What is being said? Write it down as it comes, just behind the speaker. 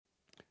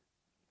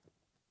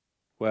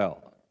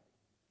Well,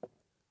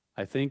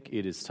 I think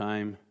it is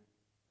time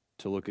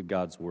to look at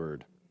God's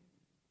Word.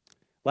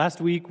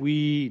 Last week,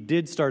 we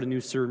did start a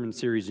new sermon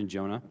series in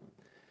Jonah,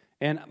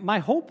 and my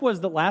hope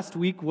was that last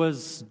week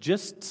was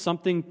just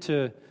something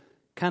to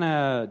kind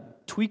of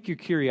tweak your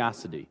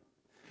curiosity,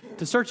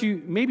 to start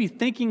you maybe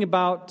thinking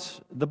about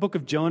the book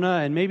of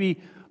Jonah and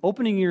maybe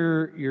opening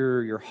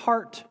your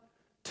heart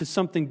to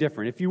something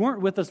different. If you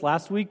weren't with us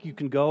last week, you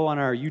can go on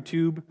our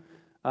YouTube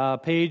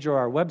page or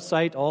our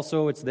website.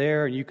 Also, it's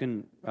there, and you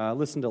can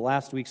listen to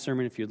last week's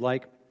sermon if you'd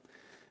like.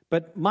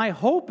 But my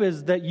hope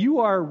is that you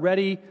are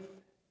ready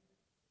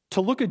to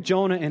look at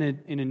Jonah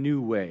in a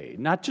new way.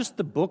 Not just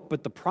the book,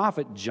 but the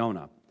prophet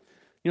Jonah.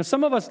 You know,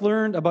 some of us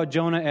learned about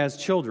Jonah as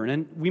children,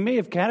 and we may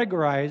have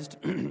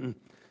categorized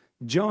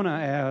Jonah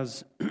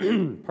as,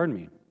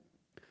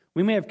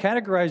 we may have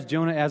categorized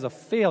Jonah as a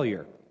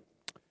failure,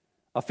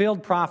 a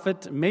failed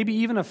prophet, maybe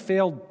even a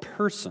failed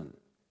person.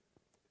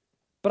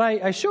 But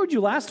I showed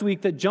you last week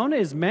that Jonah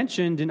is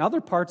mentioned in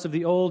other parts of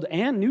the Old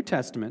and New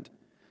Testament,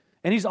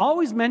 and he's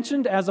always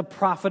mentioned as a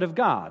prophet of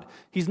God.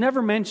 He's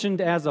never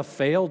mentioned as a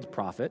failed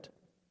prophet.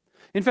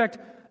 In fact,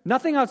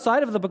 nothing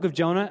outside of the book of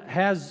Jonah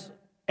has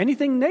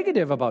anything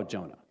negative about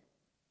Jonah.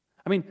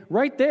 I mean,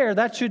 right there,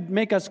 that should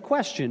make us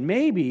question.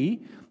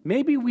 Maybe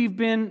we've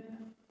been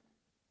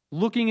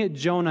looking at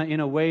Jonah in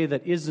a way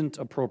that isn't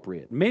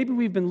appropriate. Maybe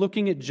we've been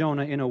looking at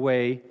Jonah in a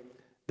way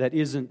that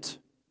isn't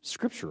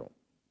scriptural.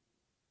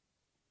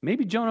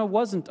 Maybe Jonah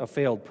wasn't a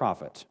failed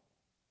prophet.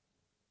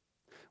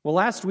 Well,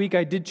 last week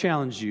I did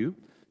challenge you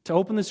to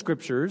open the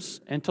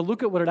scriptures and to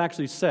look at what it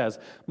actually says.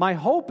 My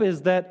hope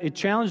is that it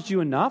challenged you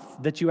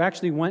enough that you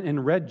actually went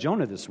and read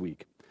Jonah this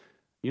week.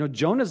 You know,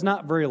 Jonah's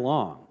not very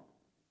long.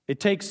 It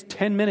takes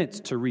 10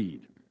 minutes to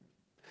read.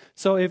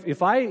 So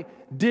if I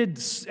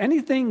did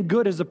anything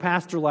good as a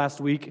pastor last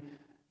week,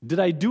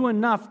 did I do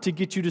enough to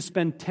get you to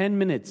spend 10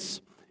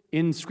 minutes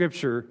in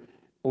Scripture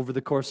over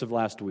the course of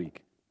last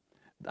week?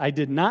 I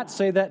did not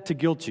say that to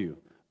guilt you,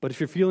 but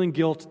if you're feeling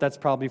guilt, that's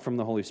probably from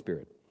the Holy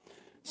Spirit.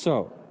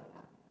 So,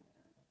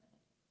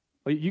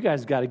 well, you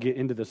guys got to get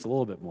into this a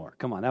little bit more.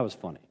 Come on, that was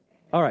funny.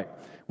 All right,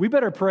 we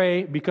better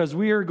pray because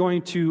we are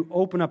going to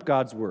open up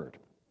God's Word.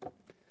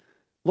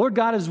 Lord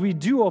God, as we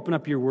do open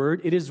up your Word,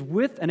 it is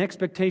with an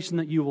expectation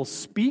that you will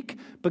speak,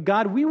 but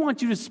God, we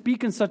want you to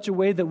speak in such a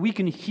way that we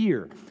can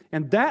hear.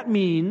 And that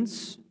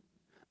means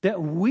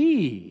that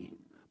we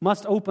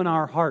must open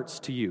our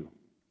hearts to you.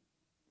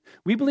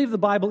 We believe the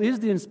Bible is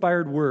the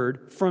inspired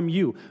word from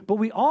you, but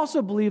we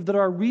also believe that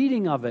our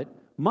reading of it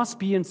must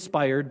be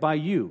inspired by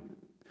you.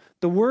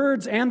 The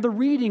words and the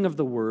reading of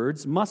the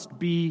words must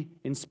be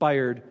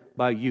inspired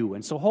by you.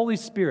 And so, Holy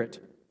Spirit,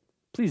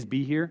 please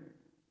be here.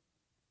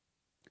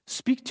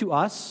 Speak to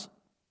us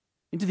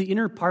into the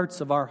inner parts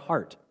of our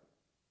heart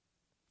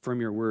from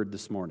your word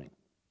this morning.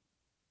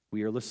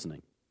 We are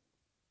listening.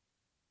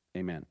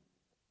 Amen.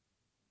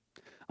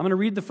 I'm going to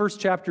read the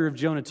first chapter of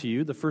Jonah to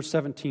you, the first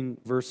 17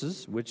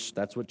 verses, which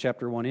that's what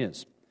chapter 1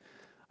 is.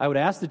 I would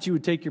ask that you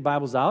would take your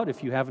Bibles out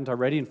if you haven't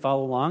already and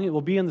follow along. It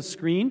will be on the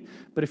screen,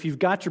 but if you've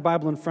got your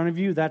Bible in front of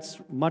you, that's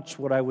much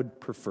what I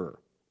would prefer.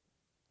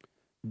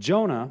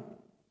 Jonah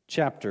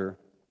chapter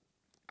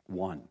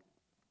 1.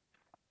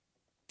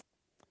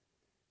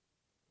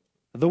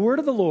 The word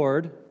of the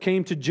Lord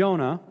came to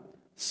Jonah,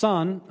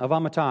 son of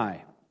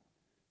Amittai.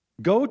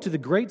 Go to the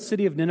great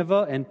city of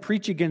Nineveh and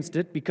preach against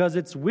it, because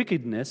its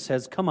wickedness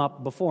has come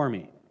up before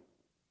me.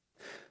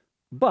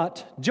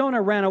 But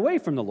Jonah ran away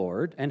from the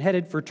Lord and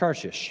headed for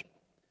Tarshish.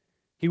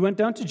 He went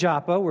down to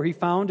Joppa, where he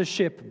found a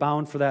ship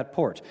bound for that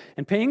port.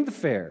 And paying the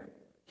fare,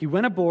 he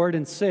went aboard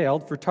and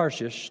sailed for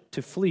Tarshish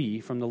to flee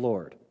from the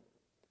Lord.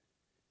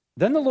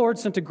 Then the Lord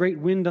sent a great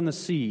wind on the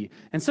sea,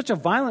 and such a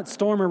violent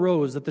storm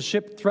arose that the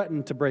ship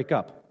threatened to break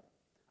up.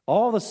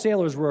 All the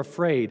sailors were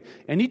afraid,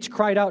 and each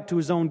cried out to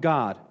his own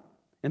God.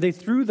 And they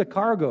threw the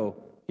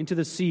cargo into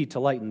the sea to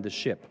lighten the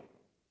ship.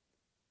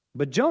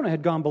 But Jonah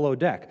had gone below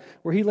deck,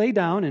 where he lay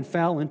down and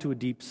fell into a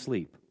deep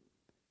sleep.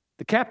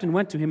 The captain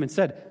went to him and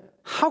said,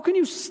 "How can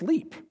you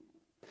sleep?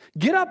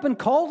 Get up and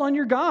call on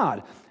your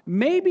God.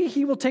 Maybe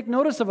he will take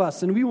notice of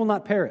us, and we will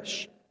not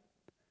perish."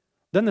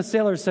 Then the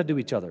sailors said to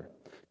each other,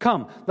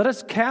 "Come, let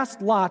us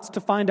cast lots to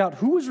find out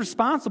who is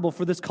responsible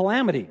for this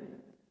calamity."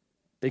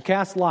 They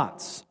cast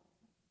lots,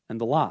 and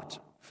the lot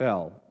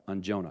fell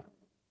on Jonah.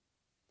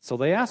 So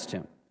they asked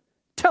him,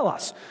 "Tell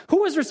us,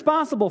 who is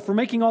responsible for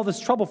making all this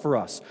trouble for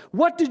us?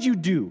 What did you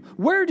do?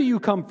 Where do you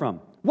come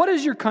from? What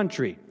is your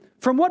country?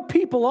 From what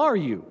people are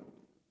you?"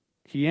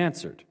 He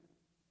answered,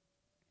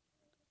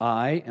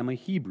 "I am a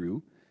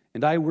Hebrew,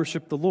 and I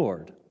worship the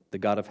Lord, the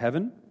God of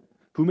heaven,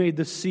 who made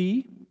the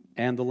sea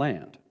and the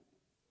land."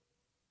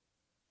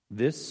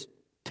 This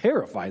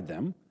terrified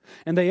them,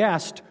 and they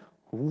asked,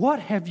 "What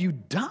have you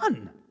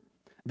done?"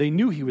 They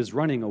knew he was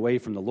running away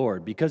from the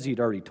Lord because he had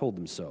already told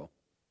them so.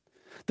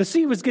 The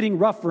sea was getting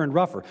rougher and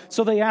rougher,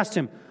 so they asked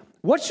him,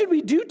 "What should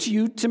we do to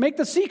you to make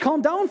the sea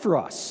calm down for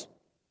us?"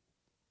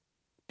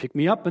 "Pick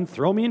me up and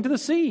throw me into the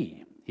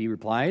sea," he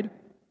replied,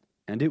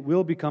 "and it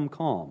will become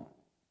calm."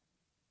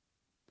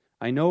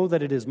 I know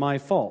that it is my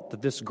fault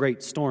that this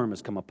great storm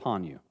has come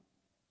upon you."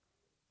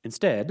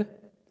 Instead,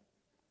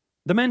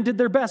 the men did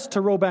their best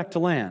to row back to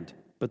land,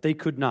 but they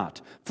could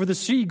not, for the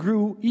sea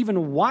grew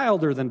even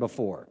wilder than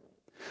before.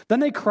 Then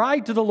they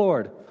cried to the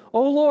Lord,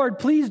 "O Lord,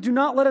 please do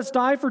not let us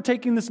die for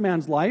taking this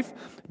man's life.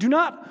 Do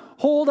not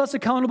hold us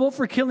accountable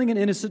for killing an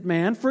innocent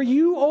man, for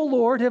you, O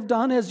Lord, have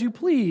done as you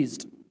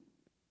pleased."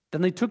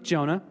 Then they took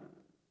Jonah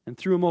and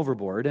threw him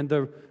overboard, and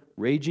the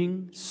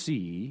raging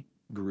sea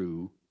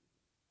grew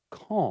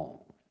calm.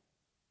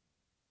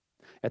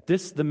 At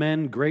this, the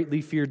men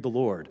greatly feared the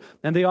Lord,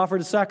 and they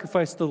offered a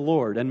sacrifice to the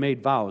Lord and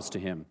made vows to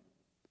him.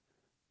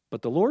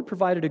 But the Lord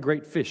provided a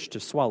great fish to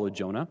swallow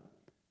Jonah,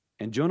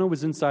 and Jonah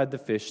was inside the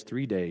fish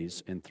 3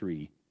 days and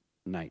 3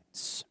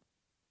 nights.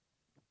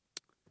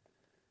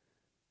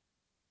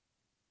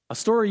 A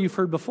story you've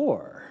heard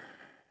before,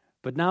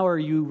 but now are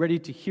you ready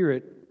to hear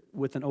it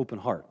with an open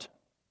heart?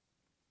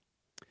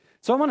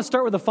 So I want to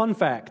start with a fun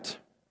fact.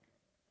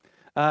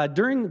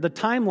 During the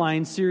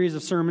Timeline series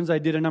of sermons I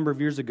did a number of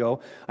years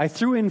ago, I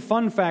threw in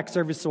fun facts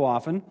every so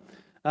often.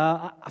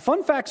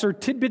 Fun facts are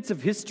tidbits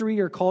of history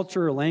or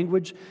culture or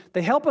language.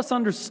 They help us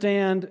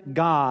understand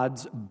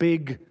God's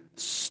big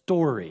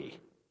story.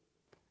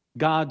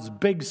 God's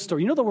big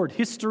story. You know the word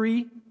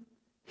history?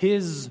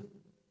 His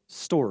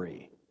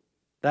story.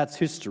 That's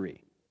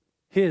history.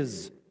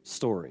 His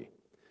story.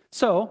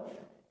 So,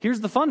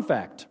 here's the fun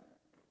fact.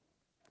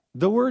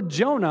 The word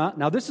Jonah,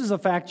 now this is a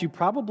fact you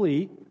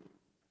probably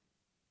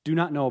do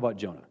not know about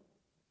Jonah.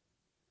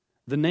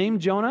 The name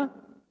Jonah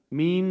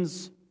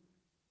means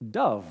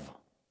dove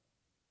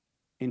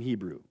in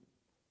Hebrew.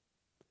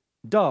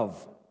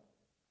 Dove.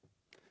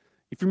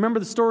 If you remember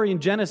the story in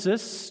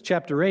Genesis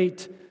chapter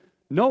 8,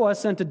 Noah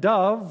sent a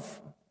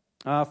dove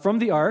from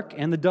the ark,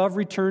 and the dove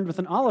returned with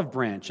an olive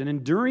branch, an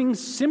enduring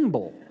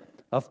symbol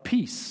of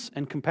peace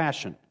and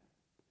compassion.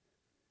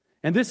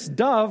 And this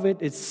dove,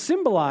 it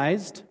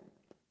symbolized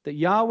that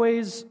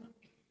Yahweh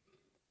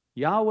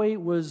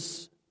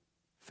was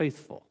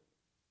faithful,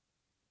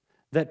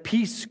 that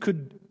peace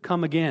could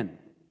come again.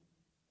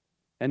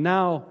 And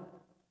now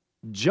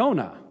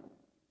Jonah,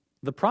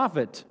 the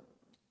prophet,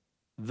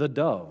 the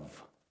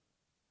dove.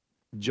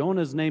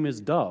 Jonah's name is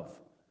Dove.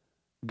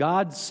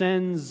 God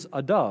sends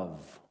a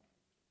dove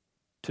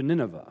to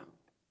Nineveh.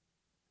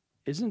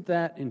 Isn't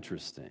that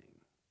interesting?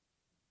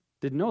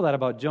 Didn't know that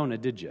about Jonah,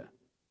 did you?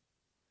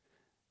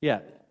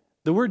 Yeah,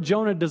 the word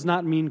Jonah does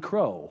not mean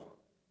crow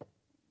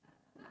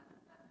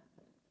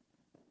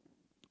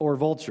or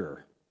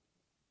vulture.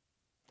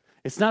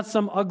 It's not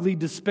some ugly,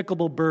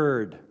 despicable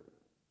bird.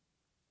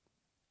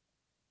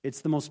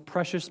 It's the most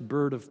precious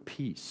bird of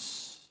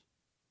peace.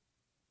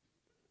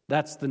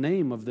 That's the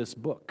name of this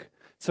book.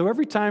 So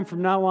every time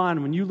from now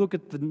on, when you look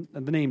at the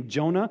name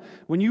Jonah,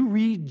 when you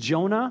read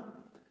Jonah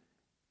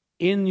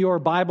in your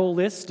Bible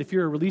list, if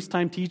you're a release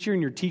time teacher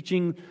and you're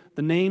teaching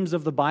the names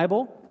of the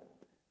Bible,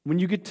 when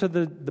you get to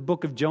the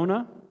book of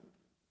Jonah,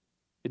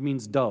 it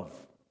means dove.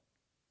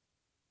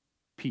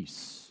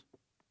 Peace.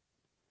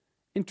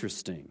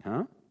 Interesting,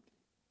 huh?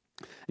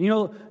 And you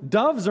know,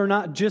 doves are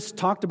not just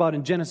talked about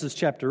in Genesis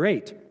chapter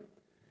 8.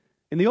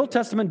 In the Old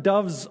Testament,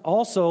 doves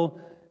also,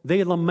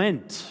 they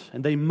lament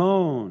and they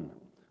moan.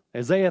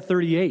 Isaiah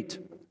 38,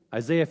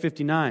 Isaiah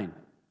 59.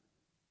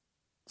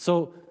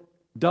 So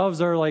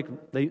doves are like,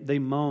 they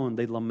moan,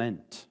 they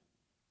lament.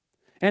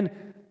 And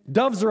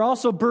doves are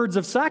also birds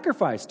of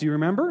sacrifice. Do you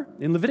remember?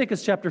 In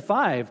Leviticus chapter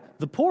 5,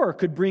 the poor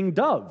could bring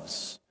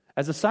doves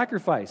as a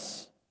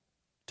sacrifice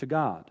to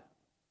God.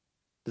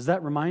 Does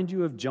that remind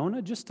you of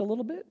Jonah just a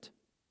little bit?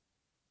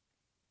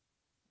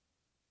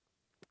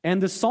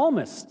 And the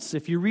psalmists,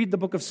 if you read the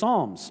book of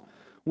Psalms,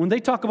 when they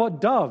talk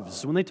about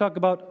doves, when they talk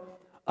about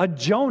a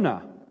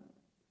Jonah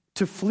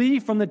to flee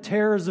from the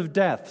terrors of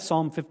death,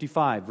 Psalm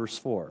 55, verse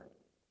 4.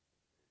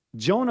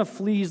 Jonah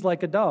flees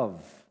like a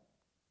dove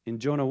in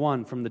Jonah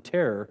 1 from the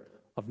terror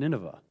of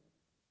Nineveh.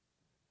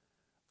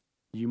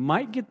 You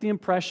might get the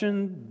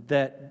impression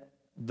that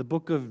the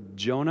book of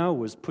Jonah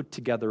was put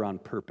together on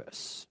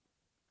purpose.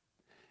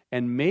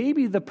 And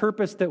maybe the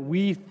purpose that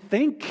we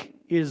think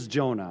is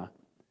Jonah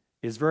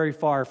is very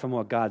far from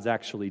what God's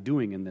actually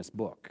doing in this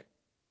book.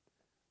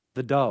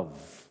 The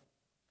dove,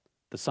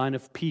 the sign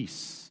of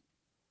peace,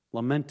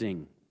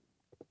 lamenting.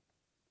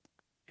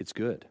 It's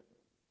good.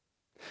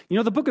 You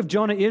know, the book of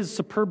Jonah is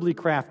superbly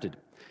crafted.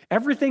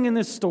 Everything in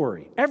this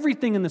story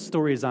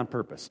is on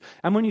purpose.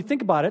 And when you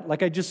think about it,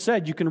 like I just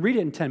said, you can read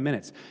it in 10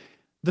 minutes.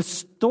 The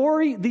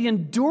story, the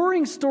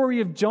enduring story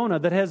of Jonah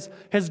that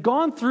has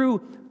gone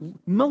through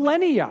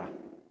millennia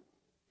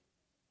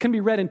can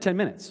be read in 10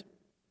 minutes.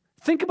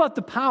 Think about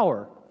the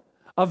power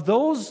of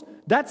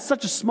that's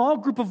such a small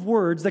group of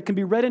words that can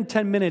be read in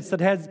 10 minutes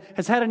that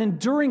has had an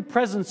enduring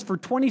presence for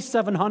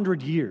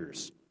 2,700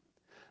 years.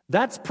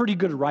 That's pretty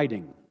good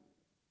writing.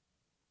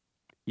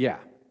 Yeah.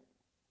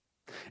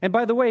 And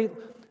by the way,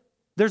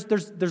 there's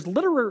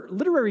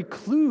literary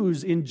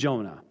clues in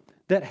Jonah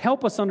that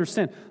help us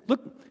understand. Look,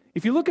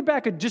 if you look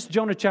back at just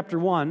Jonah chapter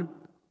 1,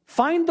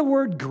 find the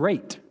word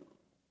great.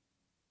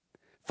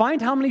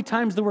 Find how many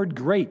times the word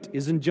great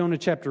is in Jonah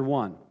chapter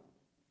 1.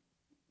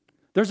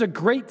 There's a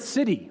great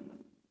city,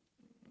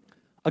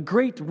 a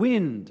great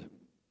wind,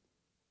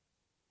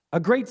 a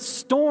great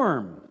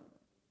storm.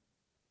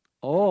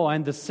 Oh,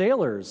 and the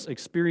sailors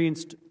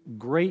experienced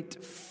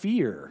great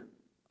fear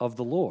of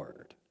the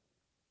Lord.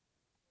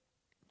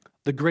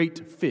 The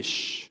great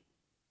fish.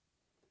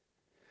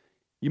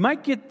 You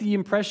might get the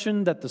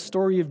impression that the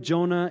story of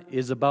Jonah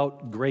is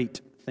about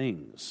great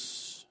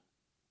things.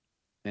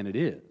 And it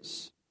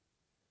is.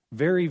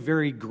 Very,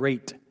 very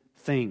great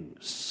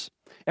things.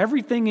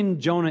 Everything in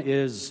Jonah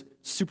is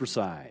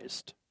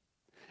supersized.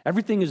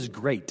 Everything is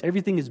great.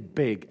 Everything is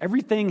big.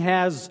 Everything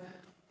has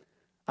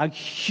a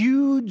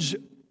huge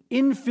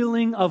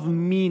infilling of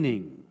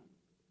meaning.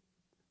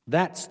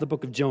 That's the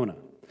book of Jonah.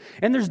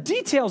 And there's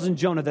details in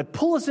Jonah that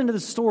pull us into the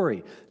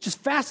story. Just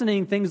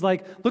fascinating things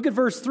like, look at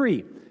verse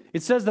 3.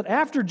 It says that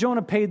after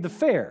Jonah paid the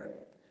fare.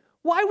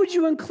 Why would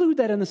you include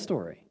that in the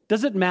story?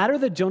 Does it matter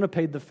that Jonah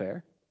paid the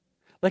fare?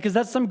 Like, is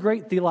that some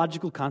great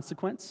theological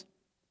consequence?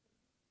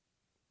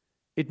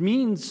 It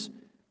means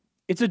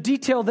it's a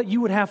detail that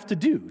you would have to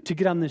do to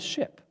get on this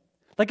ship.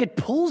 Like, it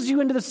pulls you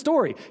into the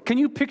story. Can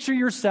you picture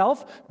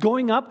yourself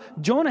going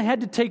up? Jonah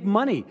had to take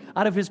money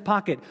out of his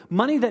pocket,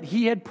 money that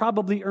he had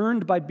probably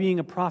earned by being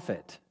a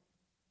prophet.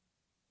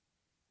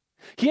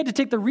 He had to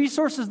take the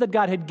resources that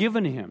God had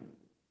given him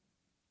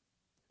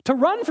to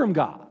run from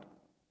God.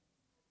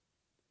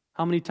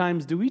 How many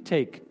times do we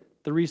take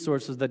the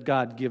resources that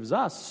God gives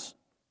us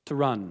to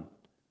run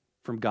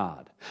from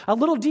God? A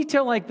little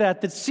detail like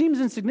that seems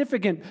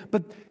insignificant,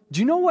 but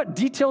do you know what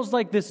details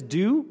like this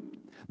do?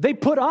 They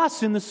put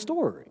us in the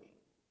story.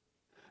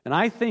 And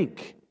I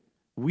think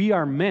we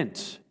are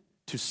meant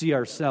to see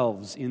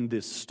ourselves in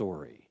this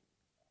story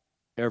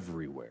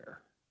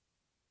everywhere.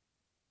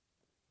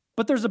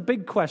 But there's a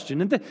big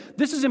question, and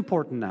this is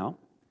important now.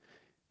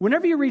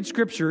 Whenever you read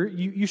Scripture,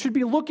 you should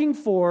be looking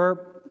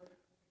for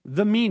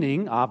the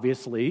meaning,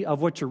 obviously,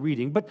 of what you're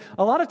reading. But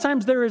a lot of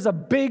times there is a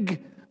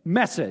big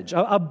message,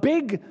 a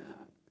big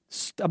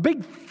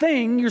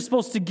thing you're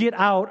supposed to get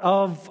out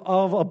of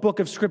a book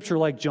of Scripture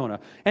like Jonah.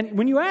 And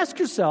when you ask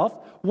yourself,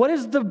 what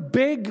is the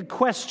big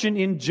question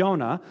in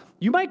Jonah,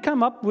 you might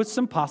come up with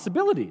some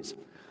possibilities.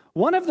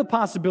 One of the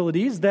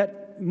possibilities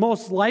that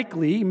most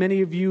likely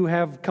many of you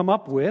have come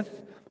up with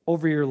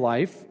over your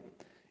life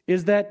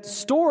is that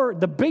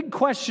the big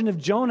question of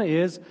Jonah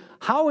is,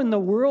 how in the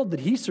world did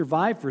he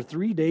survive for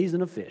 3 days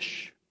in a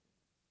fish?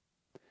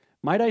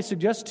 Might I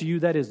suggest to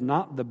you that is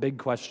not the big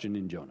question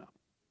in Jonah.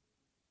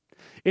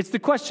 It's the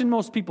question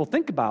most people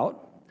think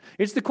about.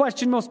 It's the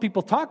question most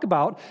people talk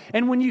about.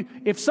 And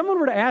if someone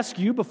were to ask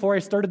you before I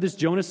started this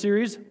Jonah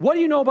series, what do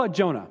you know about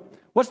Jonah?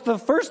 What's the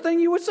first thing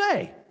you would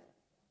say?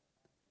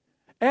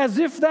 As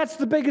if that's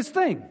the biggest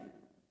thing.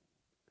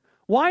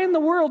 Why in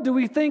the world do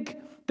we think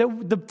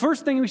that the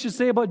first thing we should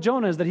say about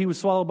Jonah is that he was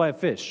swallowed by a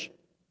fish?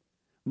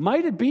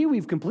 Might it be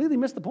we've completely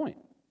missed the point?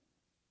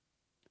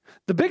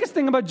 The biggest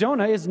thing about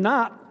Jonah is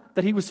not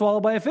that he was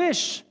swallowed by a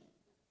fish.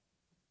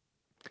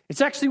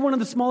 It's actually one of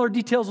the smaller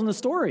details in the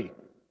story.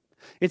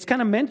 It's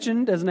kind of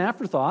mentioned as an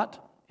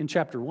afterthought in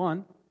chapter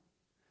 1.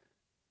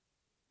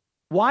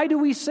 Why do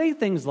we say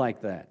things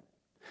like that?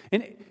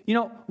 And,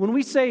 when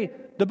we say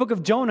the book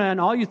of Jonah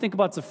and all you think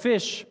about is a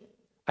fish,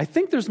 I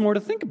think there's more to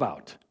think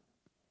about.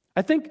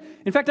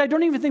 In fact, I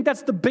don't even think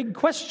that's the big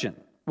question.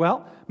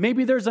 Well,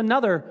 maybe there's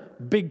another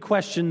big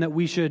question that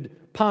we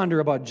should ponder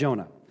about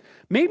Jonah.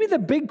 Maybe the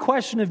big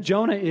question of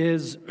Jonah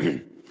is,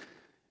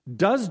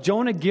 does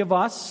Jonah give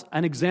us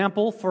an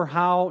example for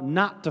how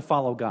not to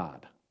follow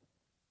God?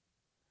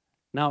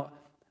 Now,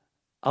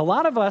 a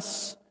lot of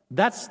us,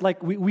 that's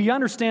like, we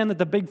understand that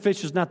the big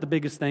fish is not the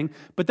biggest thing,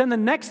 but then the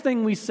next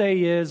thing we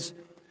say is,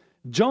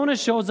 Jonah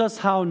shows us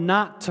how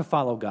not to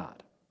follow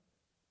God.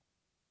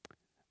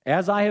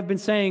 As I have been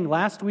saying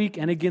last week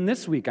and again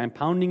this week, I'm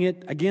pounding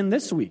it again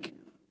this week.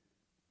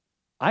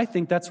 I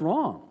think that's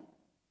wrong.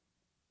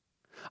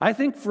 I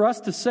think for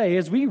us to say,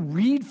 as we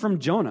read from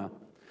Jonah,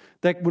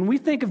 that when we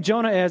think of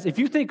Jonah as, if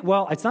you think,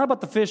 well, it's not about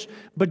the fish,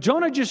 but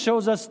Jonah just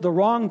shows us the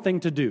wrong thing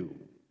to do.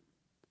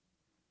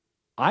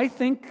 I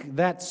think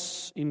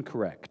that's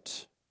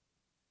incorrect.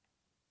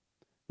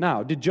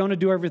 Now, did Jonah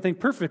do everything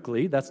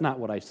perfectly? That's not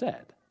what I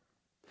said.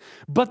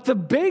 But the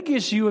big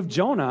issue of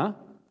Jonah,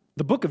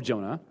 the book of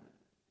Jonah,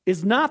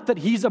 is not that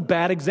he's a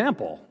bad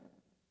example.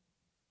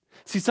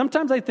 See,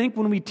 sometimes I think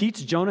when we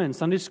teach Jonah in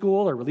Sunday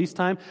school or release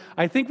time,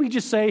 I think we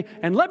just say,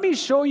 and let me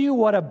show you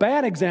what a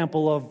bad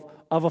example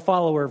of a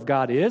follower of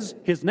God is.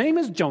 His name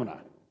is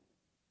Jonah.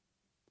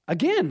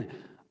 Again,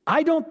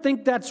 I don't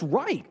think that's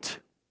right.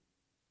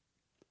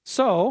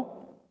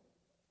 So,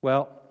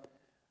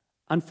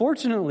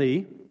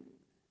 unfortunately,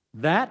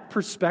 that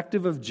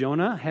perspective of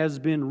Jonah has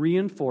been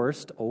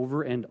reinforced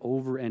over and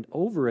over and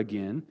over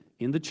again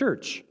in the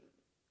church.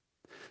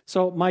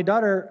 So my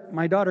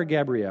daughter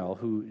Gabrielle,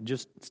 who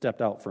just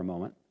stepped out for a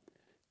moment,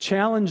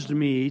 challenged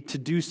me to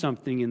do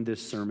something in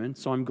this sermon,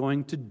 so I'm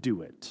going to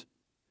do it.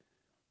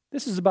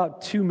 This is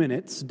about 2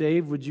 minutes.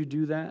 Dave, would you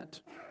do that?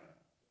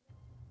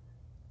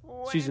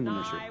 She's in the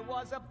nursery. When I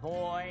was a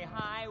boy,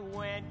 I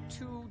went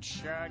to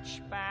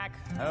church back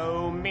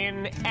home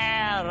in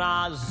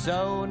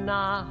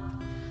Arizona.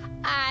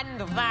 And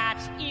that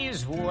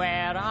is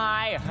where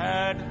I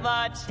heard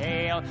the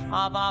tale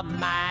of a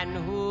man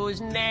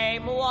whose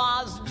name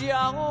was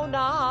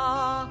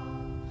Jonah.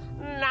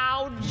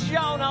 Now,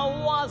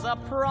 Jonah was a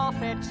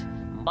prophet,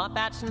 but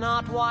that's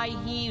not why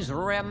he's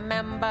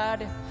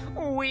remembered.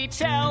 We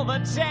tell the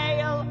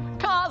tale,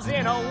 'cause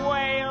in a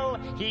whale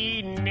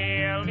he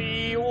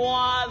nearly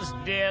was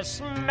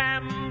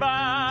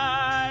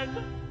dismembered.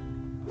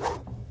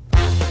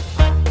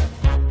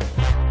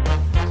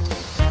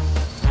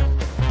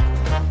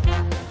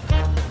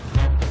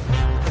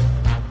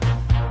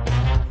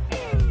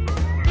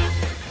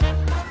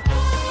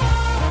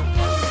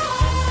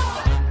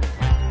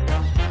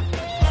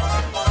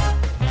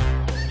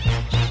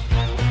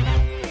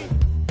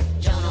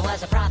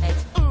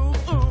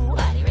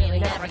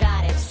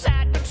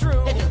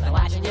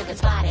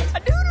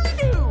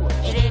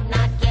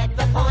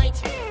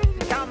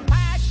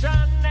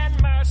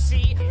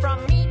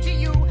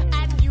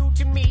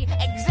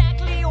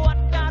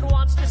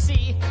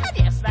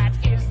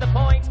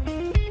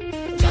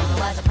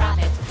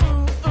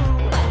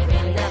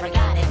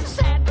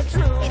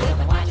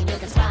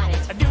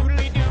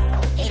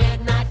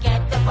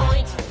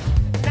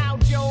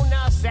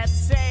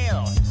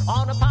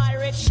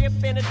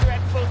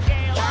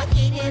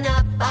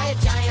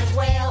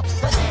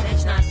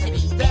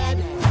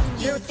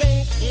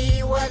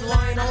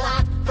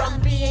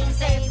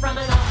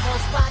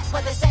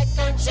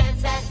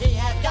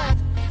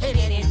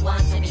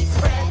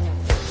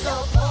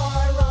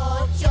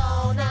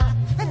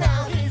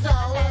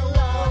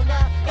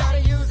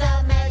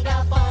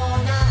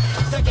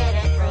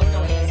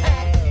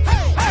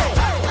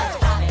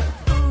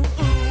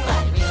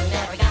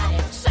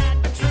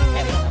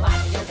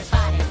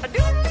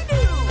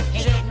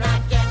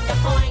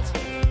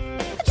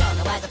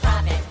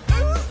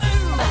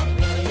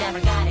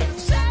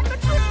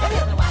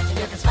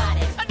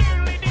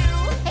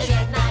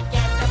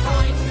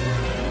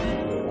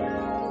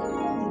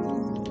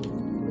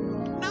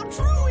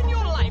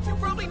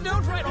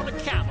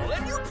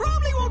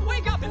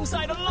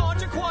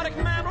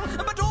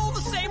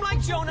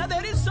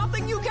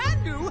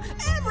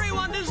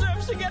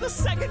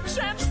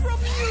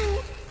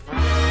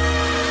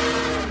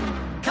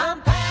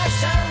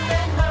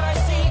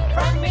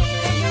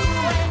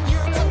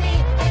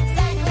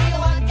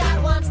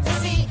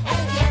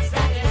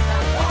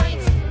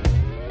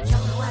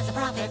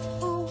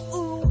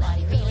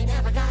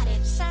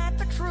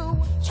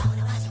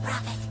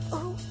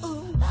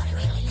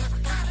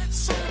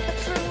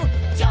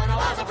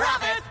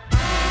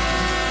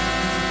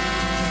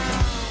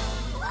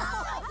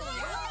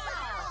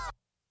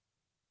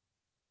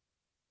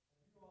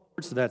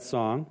 To that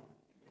song,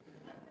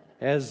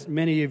 as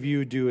many of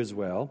you do as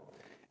well.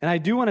 And I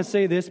do want to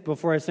say this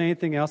before I say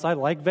anything else. I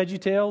like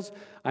VeggieTales.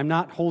 I'm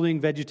not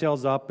holding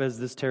VeggieTales up as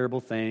this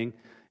terrible thing.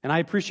 And I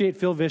appreciate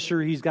Phil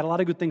Vischer. He's got a lot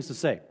of good things to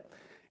say.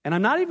 And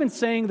I'm not even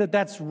saying that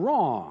that's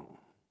wrong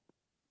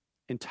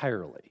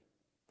entirely.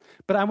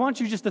 But I want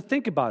you just to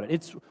think about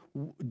it.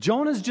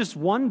 Jonah's just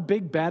one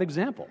big bad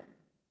example.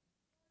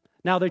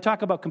 Now, they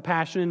talk about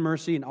compassion and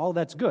mercy, and all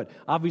that's good.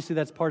 Obviously,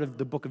 that's part of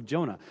the book of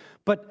Jonah.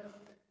 But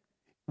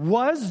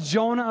was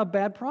Jonah a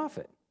bad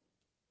prophet?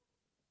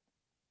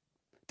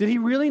 Did he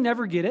really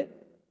never get it?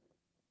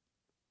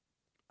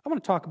 I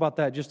want to talk about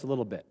that just a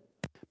little bit.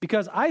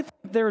 Because I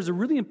think there is a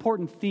really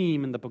important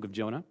theme in the book of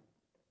Jonah.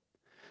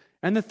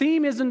 And the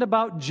theme isn't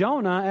about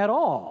Jonah at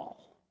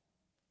all.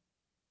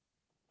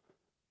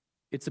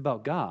 It's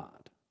about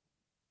God.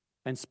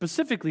 And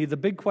specifically, the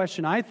big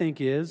question I think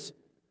is,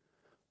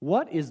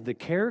 what is the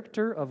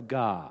character of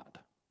God?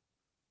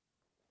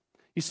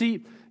 You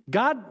see,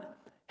 God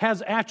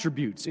has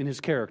attributes in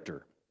his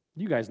character.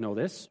 You guys know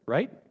this,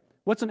 right?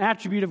 What's an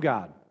attribute of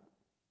God?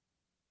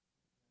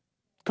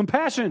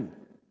 Compassion,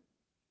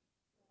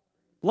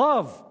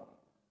 love,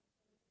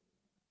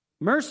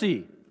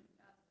 mercy,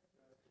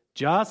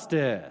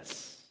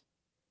 justice,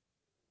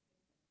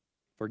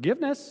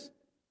 forgiveness,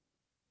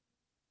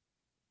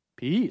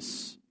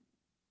 peace.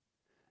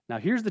 Now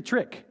here's the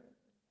trick.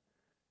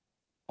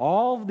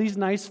 All these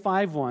nice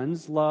 5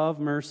 ones, love,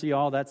 mercy,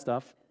 all that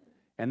stuff,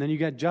 and then you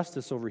got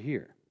justice over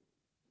here.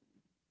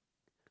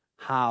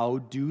 How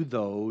do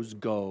those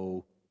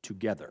go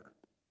together?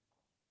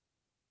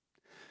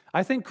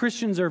 I think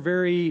Christians are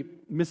we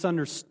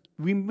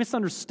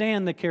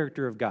misunderstand the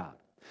character of God.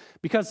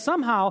 Because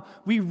somehow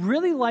we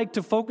really like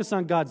to focus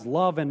on God's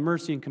love and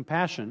mercy and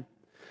compassion,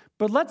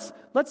 but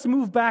let's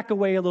move back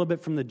away a little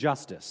bit from the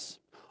justice.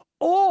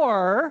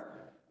 Or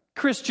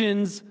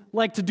Christians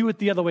like to do it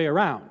the other way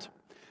around.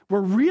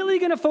 We're really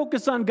going to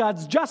focus on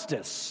God's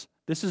justice.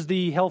 This is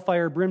the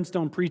hellfire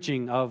brimstone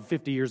preaching of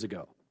 50 years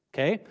ago.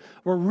 Okay?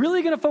 We're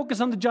really going to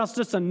focus on the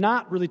justice and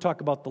not really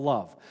talk about the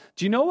love.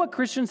 Do you know what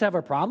Christians have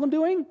a problem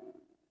doing?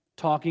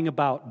 Talking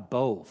about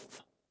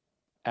both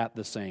at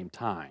the same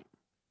time.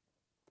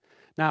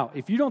 Now,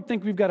 if you don't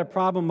think we've got a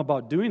problem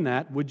about doing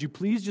that, would you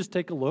please just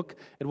take a look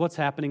at what's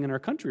happening in our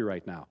country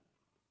right now?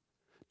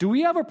 Do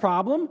we have a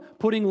problem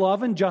putting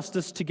love and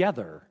justice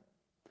together?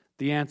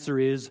 The answer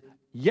is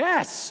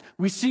yes.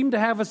 We seem to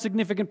have a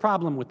significant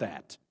problem with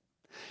that.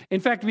 In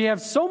fact, we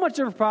have so much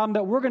of a problem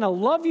that we're going to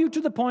love you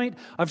to the point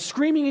of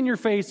screaming in your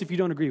face if you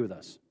don't agree with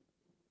us.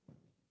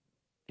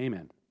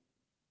 Amen.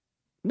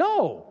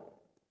 No.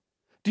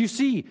 Do you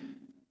see?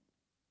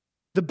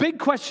 The big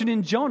question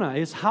in Jonah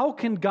is, how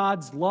can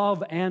God's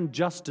love and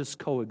justice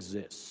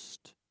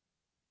coexist?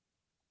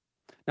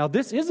 Now,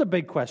 this is a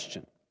big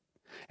question.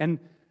 And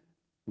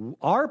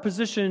our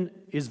position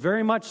is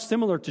very much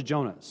similar to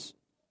Jonah's.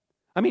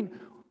 I mean,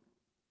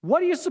 what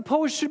do you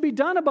suppose should be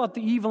done about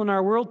the evil in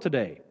our world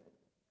today?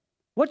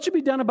 What should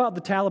be done about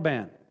the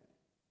Taliban?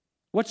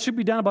 What should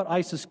be done about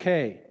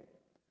ISIS-K?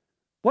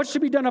 What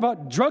should be done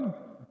about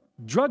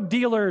drug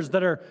dealers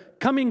that are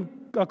coming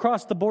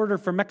across the border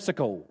from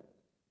Mexico?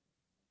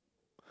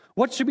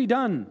 What should be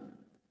done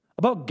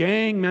about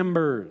gang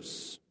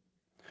members?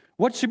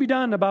 What should be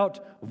done about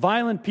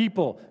violent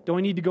people? Do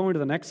I need to go into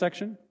the next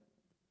section?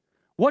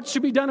 What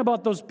should be done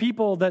about those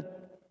people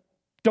that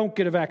don't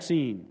get a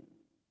vaccine?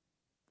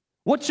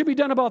 What should be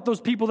done about those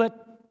people that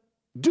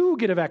do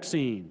get a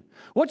vaccine?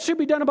 What should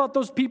be done about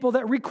those people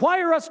that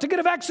require us to get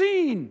a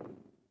vaccine?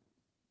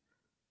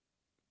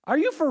 Are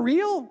you for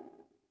real?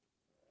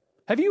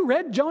 Have you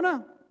read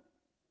Jonah?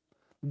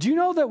 Do you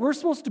know that we're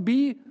supposed to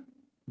be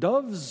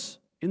doves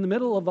in the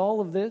middle of all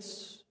of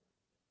this?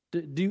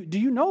 Do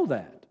you know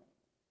that?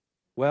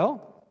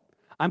 Well,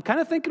 I'm kind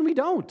of thinking we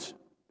don't.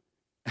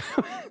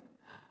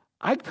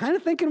 I'm kind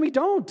of thinking we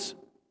don't.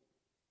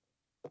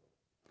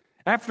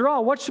 After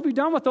all, what should be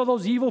done with all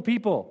those evil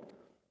people?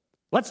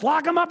 Let's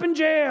lock them up in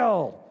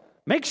jail.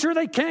 Make sure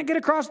they can't get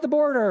across the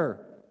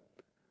border.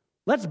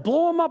 Let's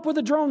blow them up with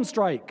a drone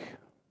strike.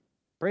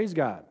 Praise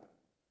God.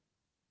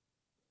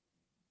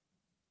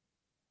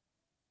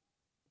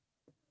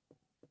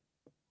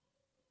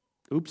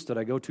 Oops, did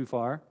I go too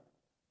far?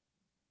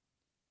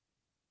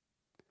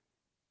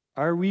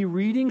 Are we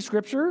reading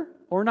Scripture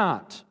or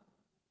not?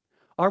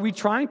 Are we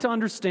trying to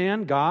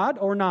understand God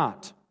or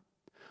not?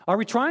 Are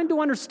we trying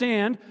to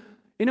understand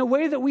in a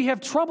way that we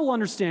have trouble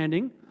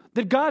understanding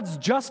that God's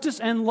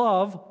justice and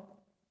love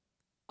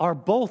are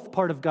both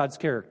part of God's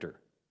character?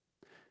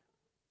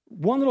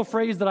 One little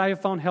phrase that I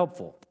have found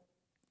helpful,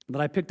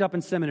 that I picked up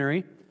in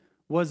seminary,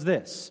 was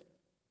this: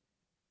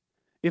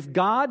 if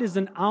God is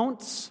an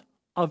ounce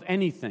of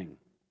anything,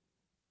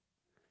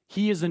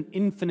 He is an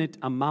infinite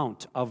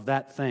amount of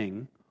that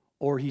thing,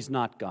 or He's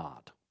not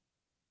God.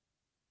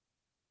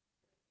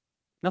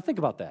 Now think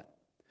about that.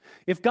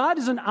 If God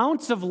is an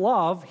ounce of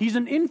love, He's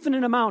an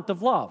infinite amount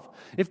of love.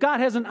 If God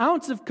has an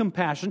ounce of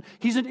compassion,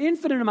 He's an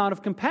infinite amount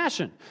of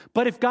compassion.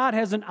 But if God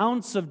has an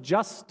ounce of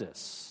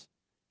justice,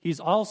 He's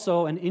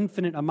also an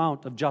infinite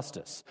amount of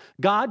justice.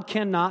 God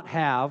cannot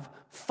have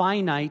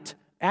finite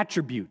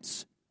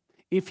attributes.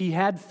 If He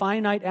had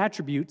finite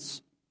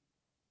attributes,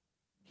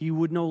 He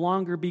would no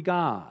longer be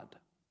God.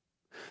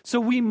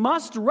 So we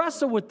must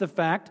wrestle with the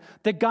fact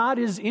that God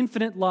is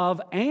infinite love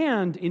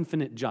and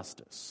infinite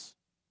justice.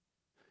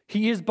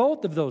 He is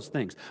both of those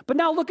things. But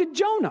now look at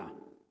Jonah.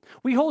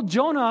 We hold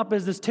Jonah up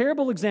as this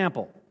terrible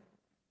example.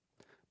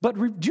 But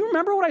do you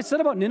remember what I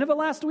said about Nineveh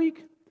last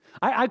week?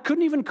 I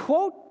couldn't even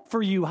quote for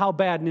you how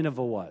bad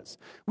Nineveh was.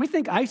 We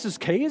think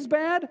ISIS-K is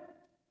bad?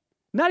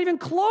 Not even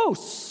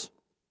close.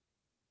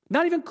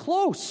 Not even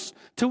close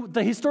to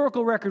the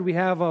historical record we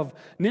have of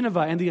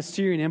Nineveh and the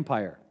Assyrian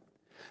Empire.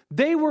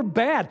 They were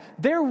bad.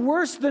 They're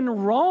worse than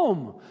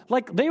Rome.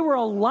 Like, they were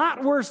a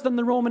lot worse than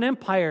the Roman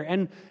Empire.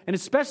 And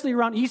especially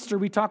around Easter,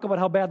 we talk about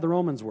how bad the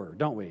Romans were,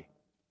 don't we?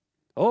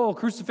 Oh,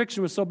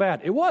 crucifixion was so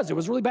bad. It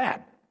was really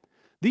bad.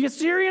 The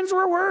Assyrians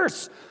were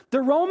worse.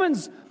 The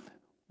Romans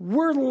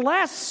were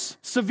less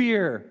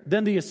severe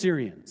than the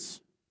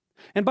Assyrians.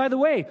 And by the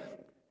way,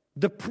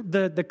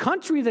 the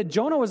country that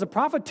Jonah was a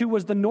prophet to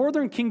was the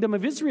northern kingdom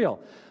of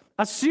Israel.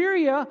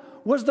 Assyria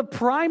was the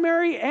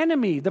primary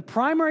enemy, the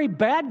primary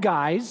bad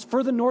guys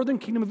for the northern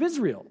kingdom of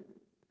Israel.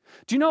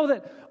 Do you know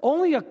that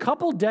only a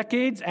couple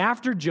decades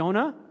after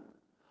Jonah,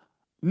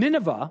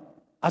 Nineveh,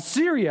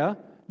 Assyria,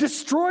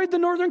 destroyed the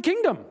northern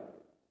kingdom?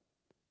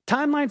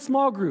 Timeline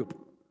small group.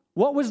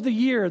 What was the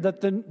year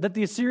that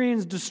the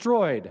Assyrians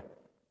destroyed?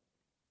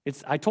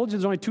 I told you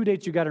there's only 2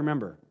 dates you got to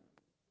remember.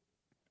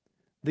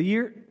 The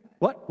year,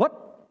 what?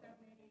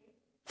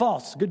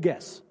 False, good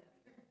guess.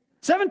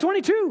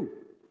 722.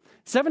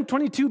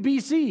 722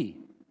 BC.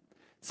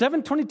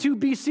 722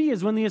 BC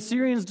is when the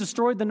Assyrians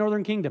destroyed the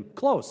northern kingdom.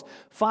 Close.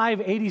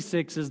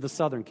 586 is the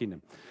southern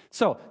kingdom.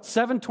 So,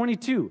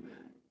 722.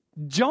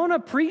 Jonah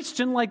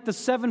preached in like the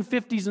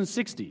 750s and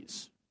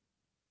 60s.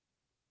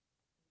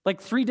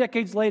 Like 3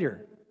 decades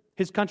later,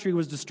 his country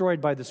was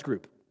destroyed by this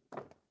group.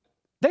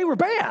 They were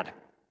bad.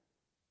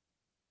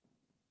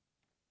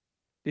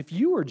 If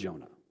you were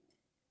Jonah,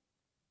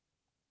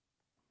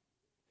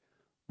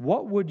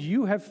 what would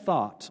you have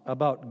thought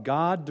about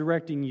God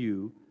directing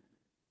you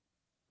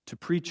to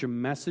preach a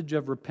message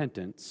of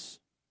repentance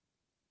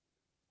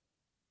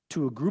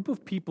to a group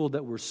of people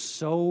that were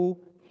so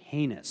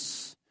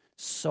heinous,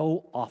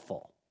 so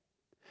awful.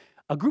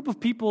 A group of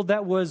people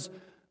that was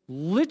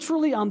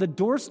literally on the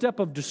doorstep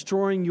of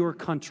destroying your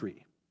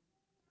country.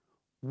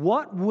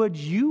 What would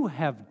you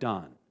have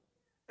done?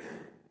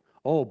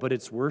 Oh, but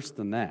it's worse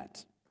than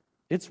that.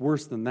 It's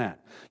worse than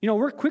that.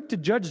 We're quick to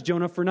judge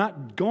Jonah for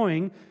not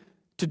going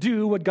to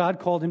do what God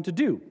called him to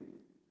do.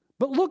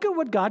 But look at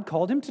what God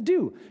called him to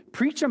do.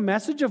 Preach a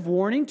message of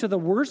warning to the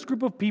worst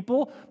group of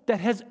people that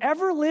has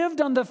ever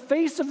lived on the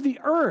face of the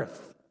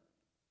earth.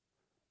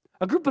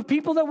 A group of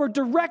people that were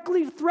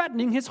directly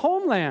threatening his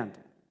homeland.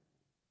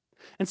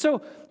 And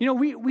so,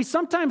 we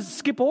sometimes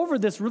skip over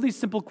this really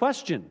simple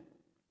question.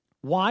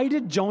 Why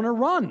did Jonah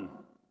run?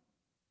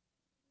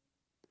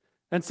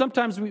 And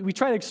sometimes we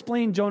try to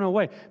explain Jonah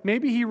away.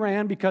 Maybe he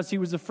ran because he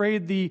was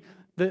afraid the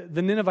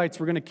Ninevites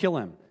were going to kill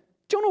him.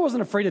 Jonah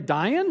wasn't afraid of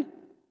dying.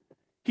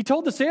 He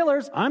told the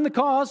sailors, I'm the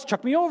cause,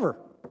 chuck me over.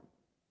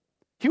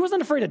 He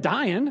wasn't afraid of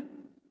dying.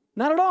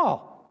 Not at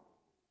all.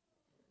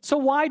 So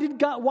why did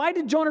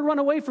Jonah run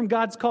away from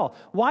God's call?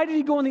 Why did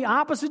he go in the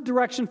opposite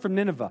direction from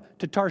Nineveh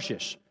to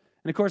Tarshish?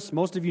 And of course,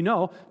 most of you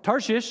know,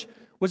 Tarshish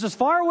was as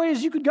far away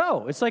as you could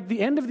go. It's like the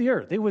end of the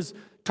earth.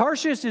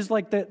 Tarshish is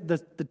like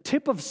the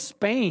tip of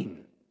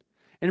Spain.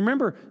 And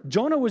remember,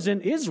 Jonah was in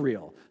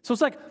Israel. So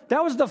it's like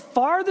that was the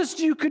farthest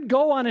you could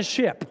go on a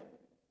ship.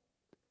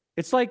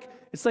 It's like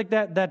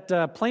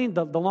that plane,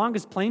 the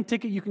longest plane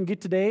ticket you can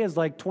get today is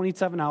like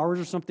 27 hours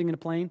or something in a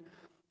plane.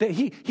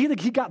 He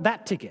got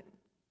that ticket.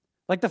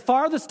 Like the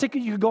farthest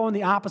ticket you could go in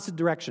the opposite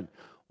direction.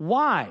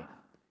 Why?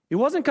 It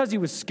wasn't because he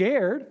was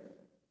scared.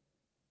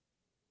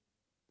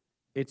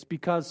 It's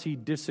because he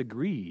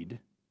disagreed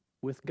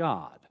with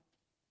God.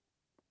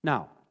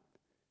 Now,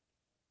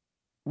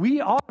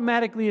 we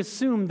automatically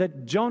assume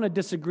that Jonah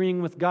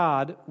disagreeing with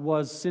God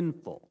was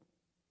sinful.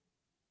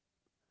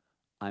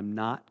 I'm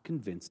not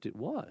convinced it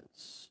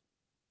was.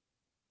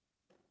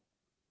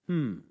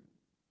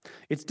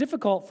 It's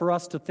difficult for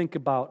us to think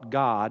about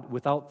God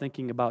without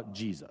thinking about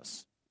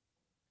Jesus.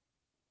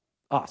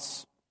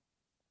 Us.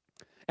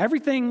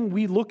 Everything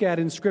we look at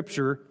in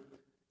Scripture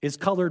is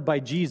colored by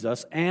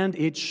Jesus, and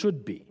it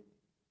should be.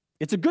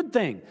 It's a good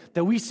thing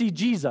that we see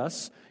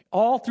Jesus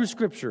all through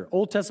Scripture,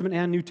 Old Testament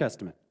and New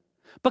Testament.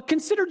 But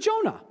consider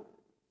Jonah.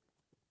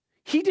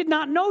 He did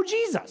not know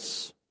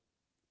Jesus.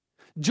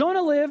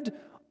 Jonah lived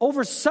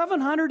over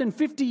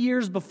 750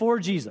 years before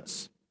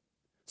Jesus.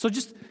 So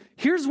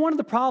here's one of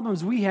the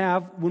problems we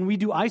have when we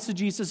do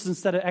eisegesis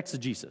instead of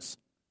exegesis.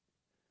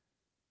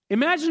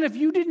 Imagine if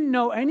you didn't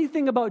know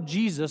anything about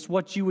Jesus,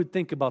 what you would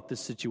think about this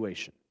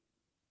situation.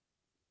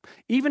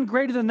 Even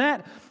greater than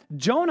that,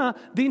 Jonah,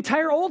 the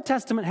entire Old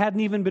Testament hadn't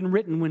even been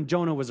written when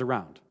Jonah was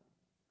around.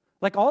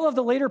 Like all of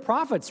the later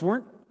prophets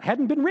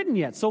hadn't been written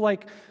yet. So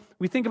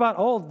we think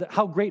about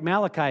how great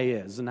Malachi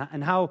is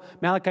and how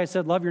Malachi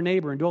said, love your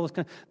neighbor and do all this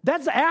kind of.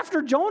 That's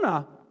after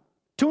Jonah,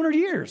 200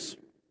 years.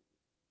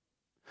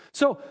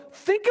 So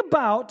think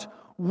about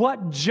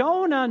what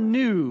Jonah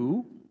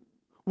knew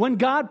when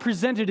God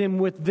presented him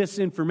with this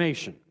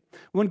information.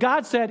 When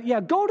God said,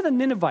 go to the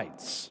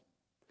Ninevites.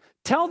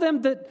 Tell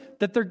them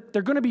that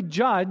they're going to be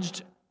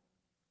judged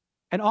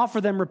and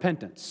offer them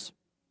repentance.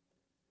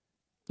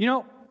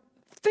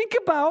 Think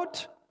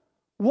about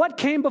what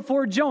came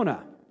before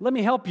Jonah. Let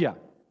me help you.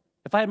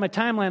 If I had my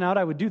timeline out,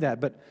 I would do that.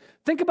 But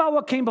think about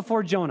what came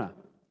before Jonah.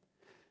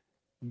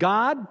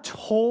 God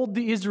told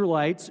the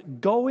Israelites,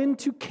 go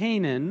into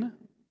Canaan,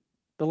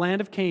 the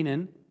land of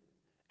Canaan,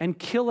 and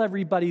kill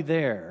everybody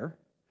there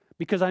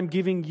because I'm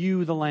giving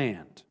you the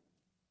land.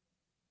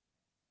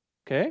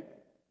 Okay.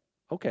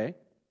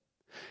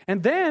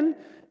 And then,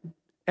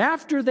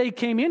 after they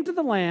came into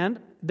the land,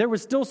 there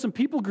was still some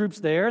people groups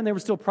there, and there were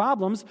still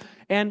problems.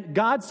 And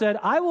God said,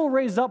 I will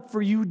raise up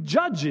for you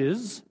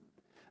judges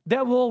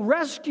that will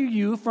rescue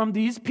you from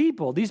these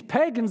people, these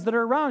pagans that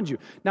are around you.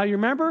 Now, you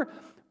remember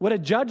what a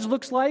judge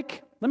looks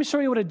like? Let me show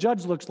you what a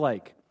judge looks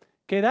like.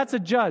 Okay, that's a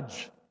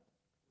judge.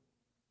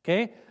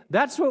 Okay,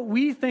 that's what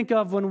we think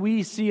of when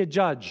we see a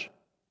judge.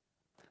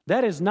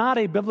 That is not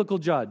a biblical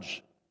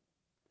judge.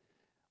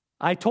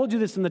 I told you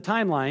this in the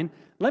timeline.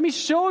 Let me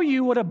show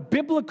you what a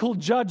biblical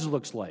judge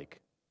looks like.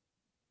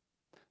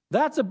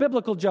 That's a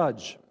biblical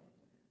judge.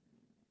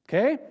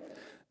 Okay?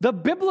 The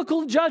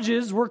biblical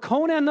judges were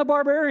Conan the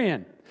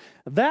Barbarian.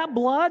 That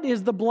blood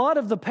is the blood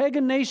of the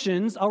pagan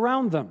nations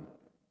around them.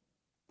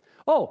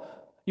 Oh,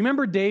 you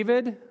remember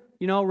David,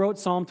 wrote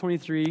Psalm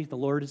 23, the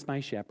Lord is my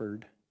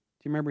shepherd. Do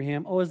you remember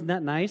him? Oh, isn't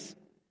that nice?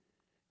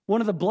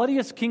 One of the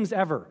bloodiest kings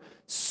ever.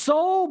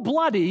 So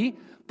bloody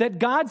that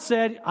God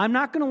said, I'm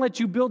not going to let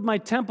you build my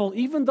temple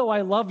even though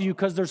I love you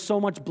because there's so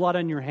much blood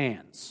on your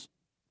hands.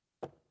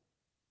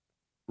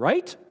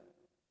 Right?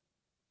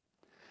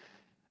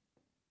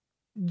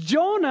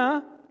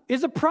 Jonah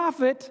is a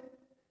prophet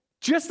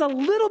just a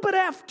little bit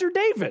after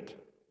David.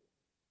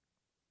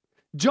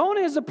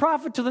 Jonah is a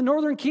prophet to the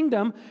northern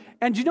kingdom,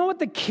 and do you know what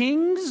the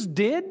kings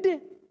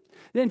did?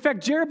 In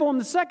fact, Jeroboam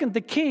II,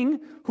 the king,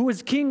 who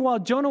was king while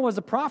Jonah was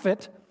a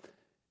prophet,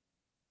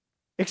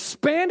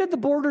 expanded the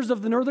borders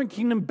of the northern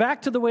kingdom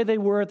back to the way they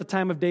were at the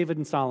time of David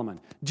and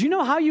Solomon. Do you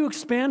know how you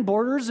expand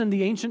borders in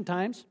the ancient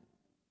times?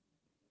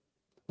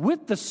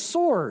 With the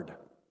sword.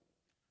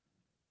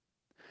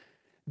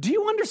 Do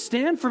you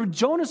understand from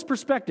Jonah's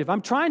perspective?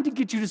 I'm trying to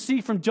get you to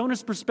see from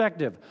Jonah's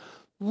perspective.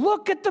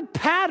 Look at the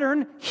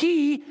pattern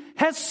he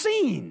has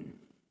seen.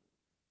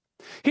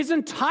 His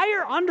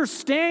entire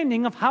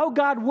understanding of how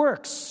God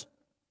works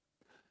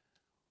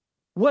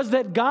was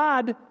that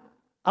God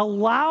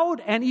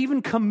allowed and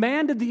even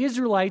commanded the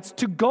Israelites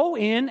to go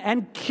in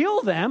and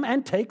kill them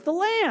and take the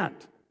land.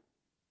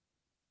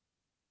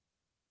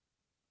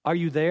 Are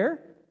you there?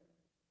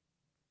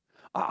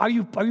 Are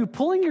you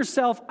pulling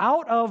yourself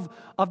out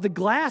of the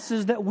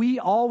glasses that we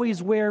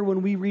always wear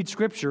when we read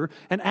Scripture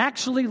and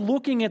actually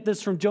looking at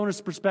this from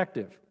Jonah's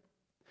perspective?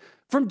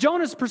 From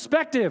Jonah's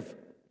perspective,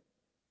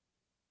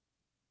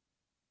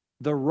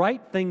 the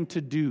right thing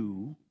to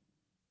do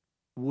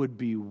would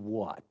be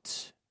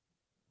what?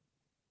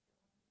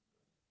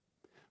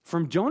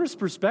 From Jonah's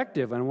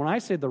perspective, and when I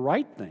say the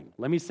right thing,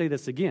 let me say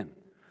this again.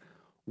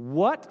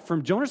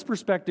 From Jonah's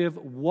perspective,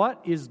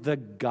 what is the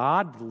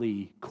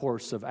godly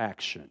course of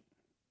action?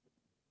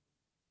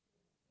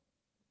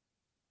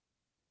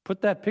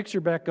 Put that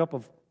picture back up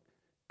of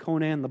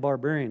Conan the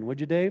Barbarian, would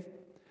you, Dave?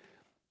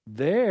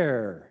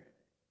 There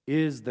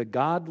is the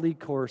godly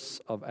course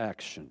of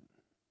action.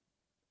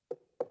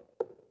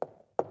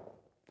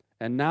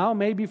 And now,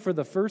 maybe for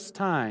the first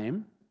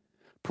time,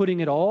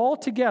 putting it all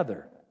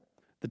together,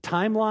 the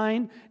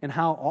timeline and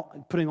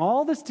putting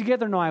all this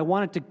together now, I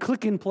want it to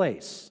click in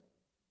place.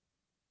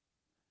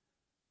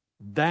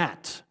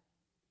 That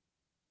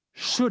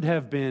should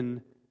have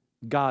been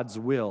God's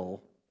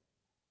will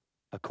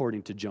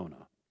according to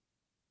Jonah.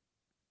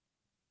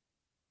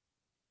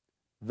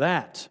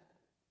 That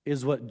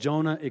is what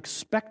Jonah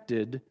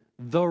expected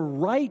the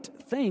right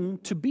thing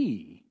to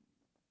be,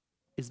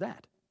 is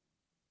that.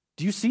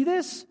 Do you see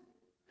this?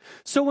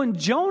 So when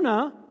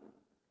Jonah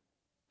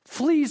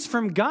flees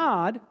from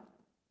God,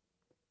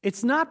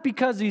 it's not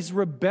because he's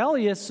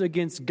rebellious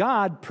against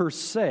God per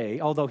se,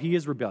 although he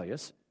is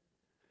rebellious.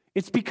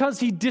 It's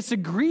because he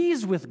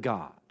disagrees with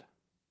God.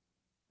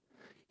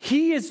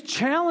 He is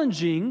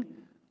challenging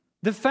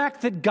the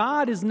fact that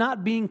God is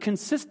not being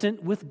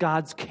consistent with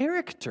God's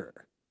character.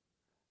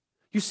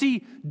 You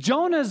see,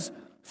 Jonah's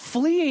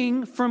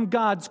fleeing from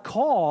God's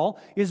call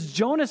is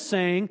Jonah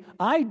saying,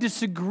 I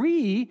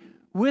disagree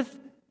with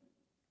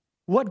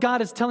what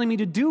God is telling me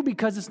to do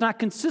because it's not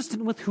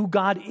consistent with who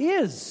God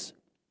is.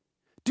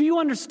 Do you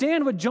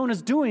understand what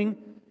Jonah's doing?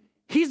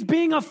 He's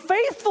being a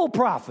faithful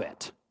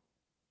prophet.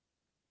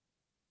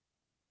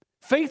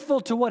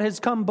 Faithful to what has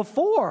come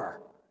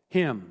before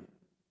him.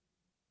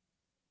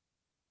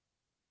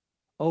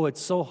 Oh,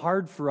 it's so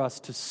hard for us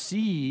to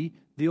see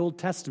the Old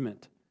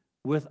Testament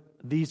with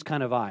these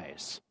kind of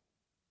eyes.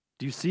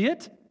 Do you see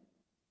it?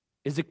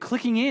 Is it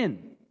clicking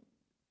in?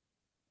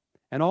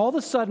 And all of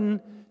a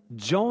sudden,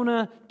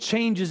 Jonah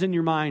changes in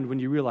your mind when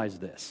you realize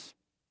this.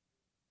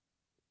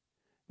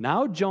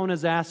 Now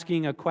Jonah's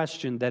asking a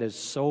question that is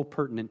so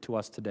pertinent to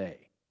us today.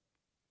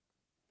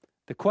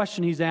 The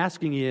question he's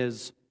asking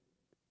is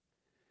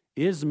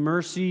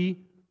mercy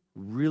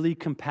really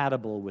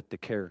compatible with the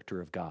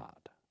character of God?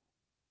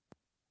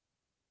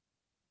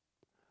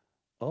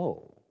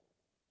 Oh.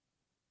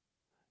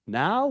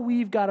 Now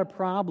we've got a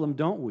problem,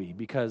 don't we?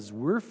 Because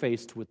we're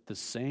faced with the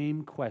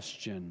same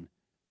question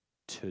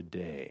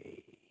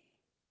today.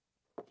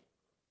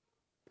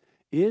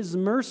 Is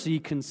mercy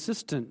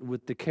consistent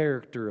with the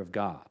character of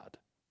God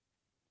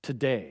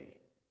today?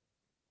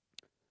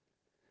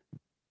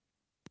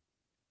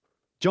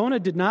 Jonah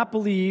did not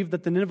believe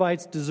that the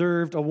Ninevites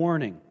deserved a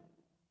warning.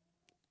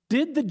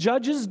 Did the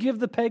judges give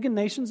the pagan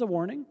nations a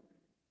warning?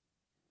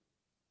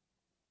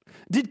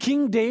 Did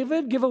King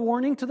David give a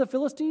warning to the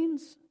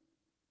Philistines?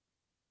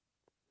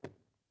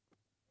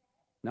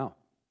 No.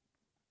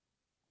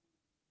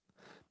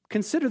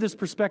 Consider this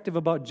perspective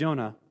about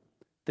Jonah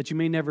that you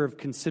may never have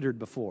considered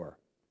before.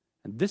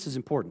 And this is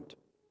important.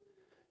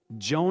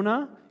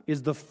 Jonah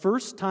is the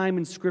first time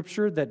in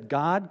Scripture that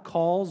God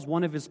calls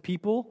one of his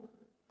people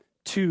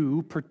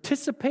to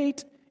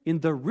participate in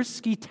the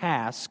risky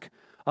task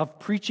of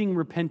preaching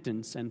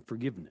repentance and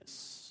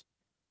forgiveness.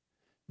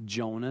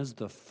 Jonah's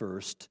the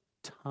first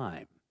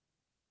time.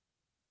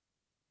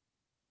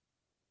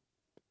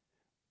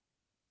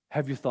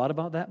 Have you thought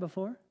about that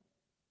before?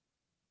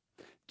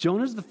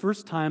 Jonah's the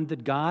first time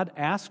that God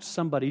asked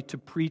somebody to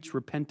preach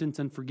repentance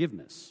and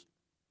forgiveness.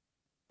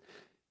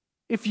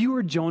 If you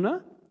were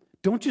Jonah,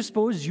 don't you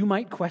suppose you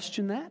might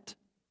question that?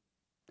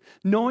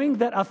 Knowing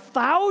that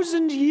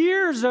 1,000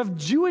 years of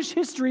Jewish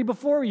history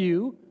before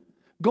you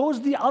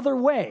goes the other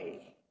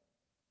way.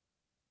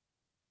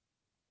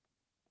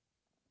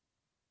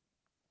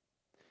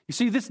 You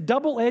see, this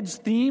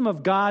double-edged theme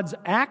of God's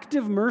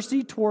active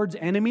mercy towards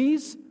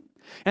enemies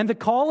and the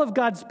call of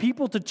God's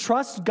people to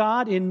trust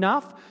God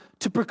enough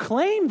to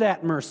proclaim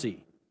that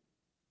mercy.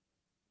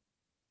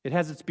 It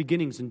has its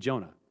beginnings in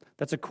Jonah.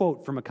 That's a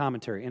quote from a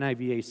commentary,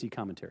 NIVAC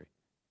commentary.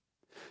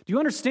 Do you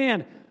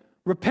understand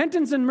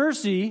repentance and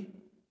mercy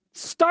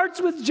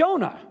starts with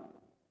Jonah.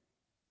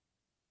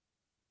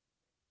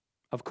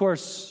 Of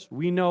course,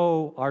 we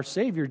know our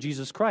Savior,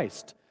 Jesus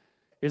Christ,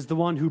 is the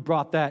one who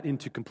brought that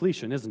into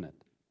completion, isn't it?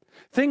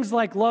 Things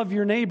like love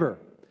your neighbor.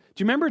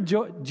 Do you remember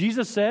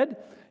Jesus said,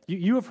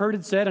 you have heard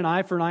it said, an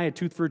eye for an eye, a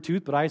tooth for a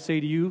tooth, but I say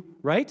to you,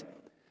 right?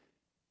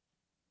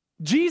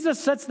 Jesus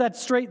sets that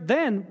straight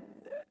then.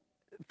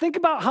 Think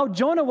about how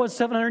Jonah was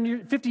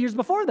 750 years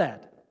before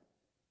that.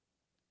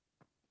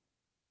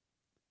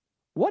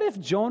 What if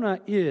Jonah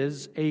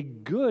is a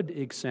good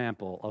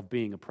example of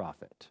being a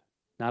prophet,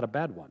 not a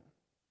bad one?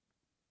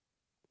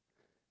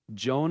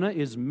 Jonah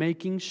is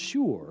making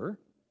sure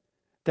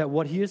that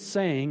what he is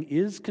saying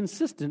is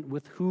consistent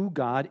with who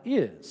God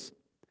is.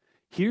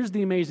 Here's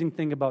the amazing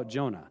thing about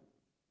Jonah.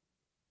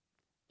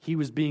 He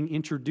was being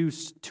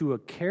introduced to a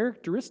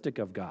characteristic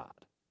of God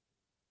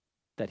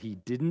that he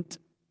didn't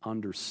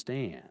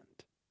understand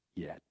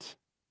yet.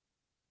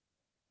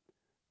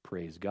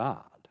 Praise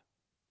God.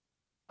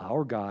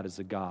 Our God is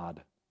a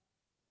God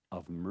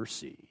of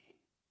mercy.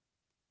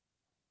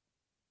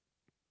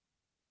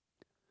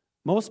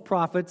 Most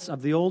prophets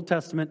of the Old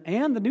Testament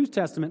and the New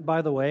Testament,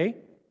 by the way,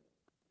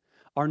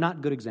 are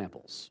not good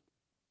examples.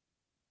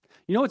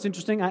 You know what's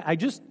interesting? I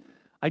just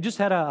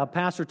had a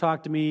pastor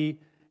talk to me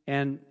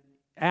and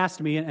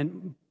asked me,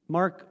 and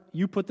Mark,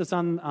 you put this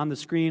on the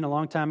screen a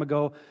long time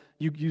ago.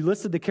 You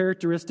listed the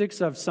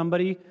characteristics of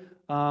somebody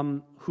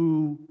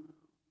who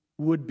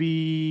would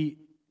be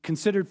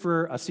considered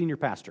for a senior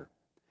pastor.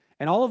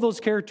 And all of those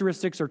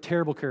characteristics are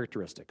terrible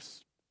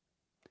characteristics.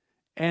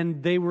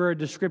 And they were a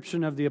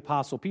description of the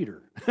Apostle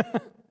Peter.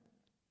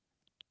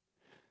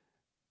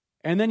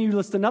 And then you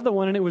list another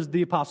one, and it was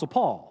the Apostle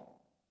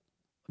Paul.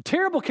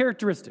 Terrible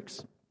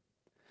characteristics.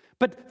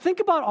 But think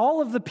about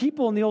all of the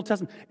people in the Old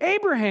Testament.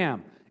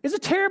 Abraham is a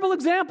terrible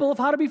example of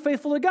how to be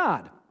faithful to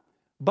God.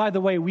 By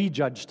the way, we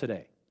judge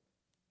today.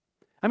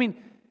 I mean,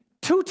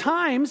 2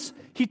 times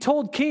he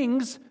told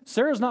kings,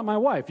 Sarah's not my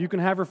wife. You can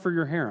have her for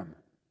your harem.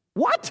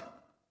 What?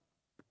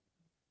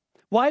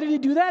 Why did he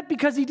do that?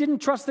 Because he didn't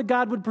trust that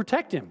God would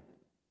protect him.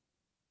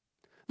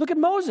 Look at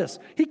Moses.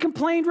 He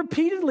complained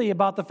repeatedly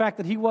about the fact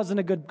that he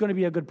wasn't going to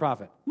be a good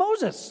prophet.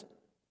 Moses.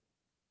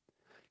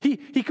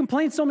 He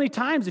complained so many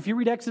times. If you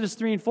read Exodus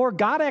 3 and 4,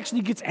 God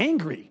actually gets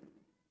angry.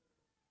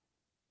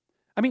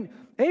 I mean,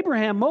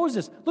 Abraham,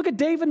 Moses. Look at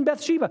David and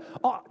Bathsheba.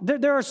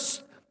 There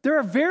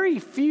are very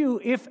few,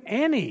 if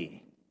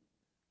any,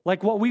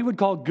 like what we would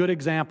call good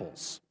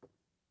examples.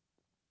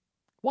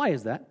 Why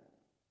is that?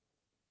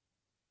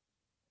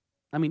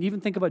 I mean,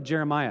 even think about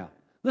Jeremiah.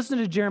 Listen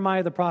to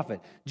Jeremiah the prophet.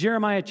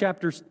 Jeremiah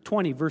chapter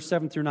 20, verse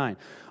 7 through 9.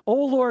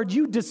 "O Lord,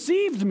 you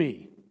deceived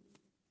me."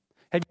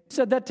 Have you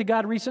said that to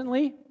God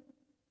recently?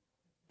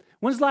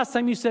 When's the last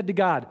time you said to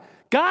God,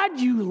 "God,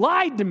 you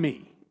lied to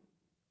me"?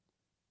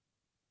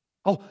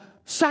 Oh,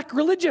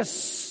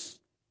 sacrilegious.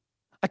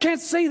 I can't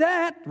say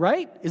that,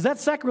 right? Is that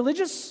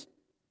sacrilegious?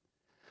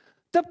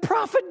 The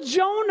prophet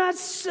Jonah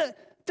said,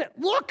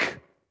 look,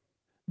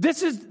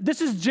 this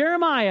is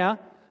Jeremiah,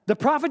 the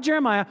prophet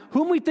Jeremiah,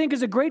 whom we think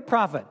is a great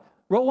prophet.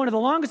 Wrote one of the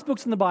longest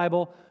books in the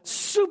Bible.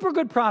 Super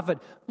good prophet.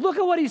 Look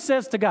at what he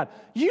says to God.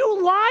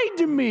 You lied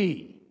to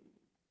me.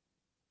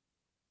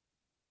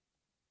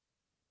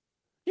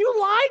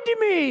 You lied to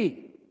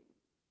me.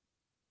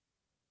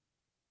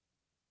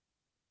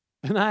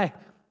 And I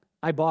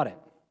bought it.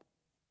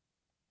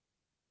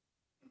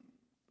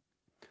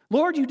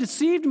 Lord, you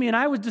deceived me and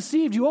I was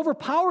deceived. You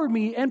overpowered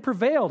me and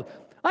prevailed.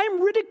 I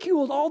am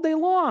ridiculed all day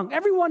long.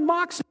 Everyone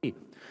mocks me.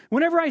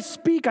 Whenever I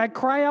speak, I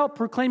cry out,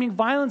 proclaiming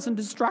violence and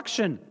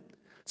destruction.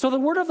 So the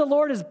word of the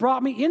Lord has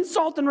brought me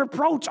insult and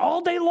reproach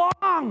all day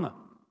long.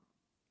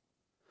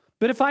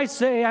 But if I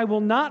say I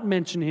will not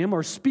mention him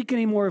or speak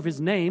any more of his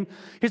name,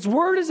 his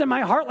word is in my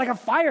heart like a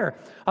fire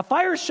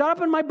shut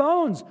up in my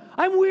bones.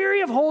 I'm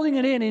weary of holding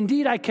it in.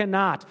 Indeed, I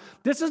cannot.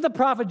 This is the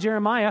prophet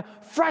Jeremiah,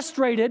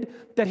 frustrated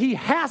that he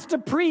has to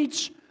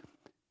preach,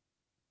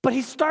 but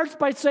he starts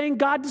by saying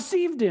God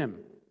deceived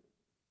him.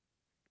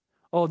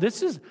 Oh, what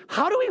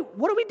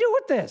do we do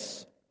with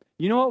this?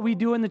 You know what we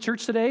do in the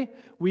church today?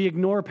 We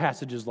ignore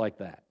passages like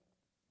that.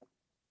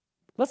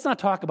 Let's not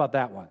talk about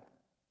that one.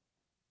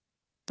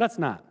 Let's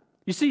not.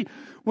 You see,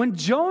 when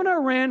Jonah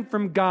ran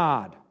from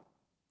God,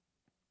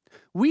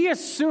 we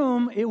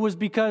assume it was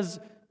because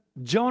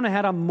Jonah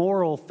had a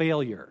moral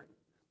failure,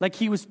 like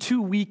he was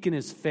too weak in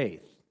his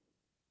faith.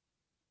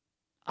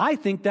 I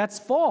think that's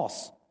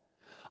false.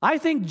 I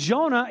think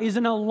Jonah is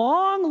in a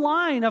long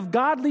line of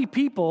godly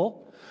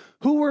people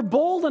who were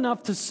bold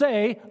enough to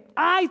say,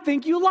 I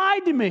think you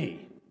lied to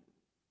me.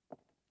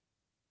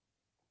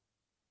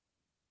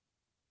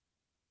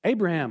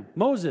 Abraham,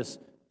 Moses,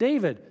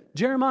 David,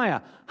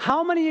 Jeremiah.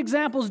 How many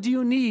examples do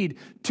you need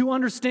to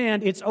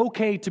understand it's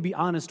okay to be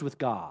honest with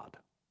God?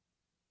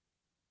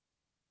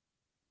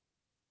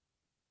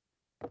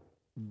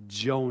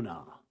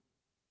 Jonah.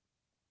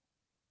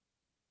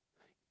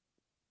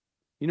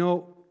 You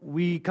know,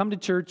 we come to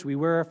church, we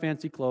wear our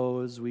fancy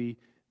clothes, we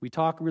We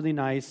talk really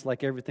nice,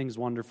 like everything's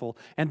wonderful.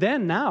 And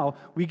then now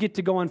we get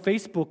to go on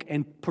Facebook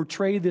and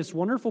portray this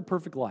wonderful,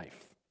 perfect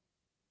life.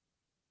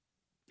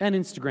 And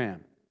Instagram,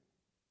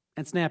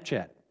 and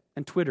Snapchat,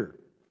 and Twitter.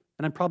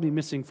 And I'm probably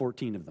missing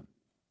 14 of them,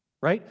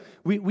 right?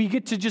 We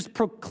get to just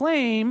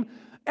proclaim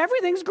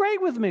everything's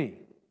great with me,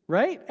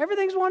 right?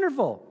 Everything's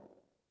wonderful.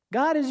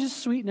 God is just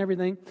sweet and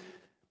everything.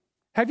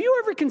 Have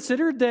you ever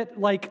considered that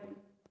like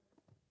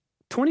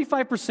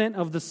 25%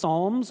 of the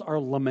Psalms are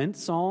lament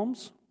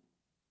Psalms?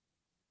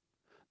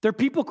 They're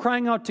people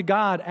crying out to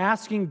God,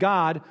 asking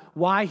God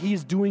why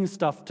He's doing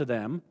stuff to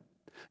them.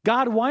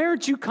 God, why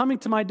aren't you coming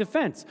to my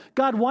defense?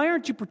 God, why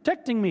aren't you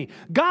protecting me?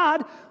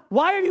 God,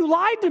 why have you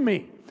lied to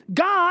me?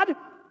 God,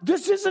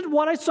 this isn't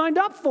what I signed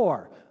up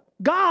for.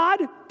 God,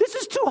 this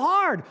is too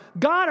hard.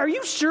 God, are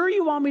you sure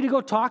you want me to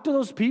go talk to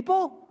those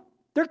people?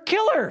 They're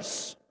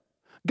killers.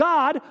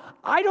 God,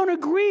 I don't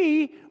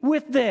agree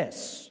with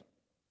this.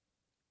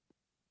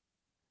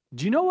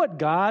 Do you know what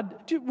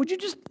God, would you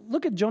just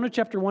look at Jonah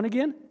chapter 1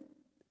 again?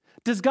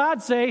 Does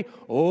God say,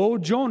 oh,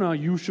 Jonah,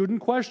 you shouldn't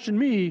question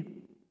me?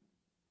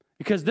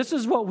 Because this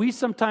is what we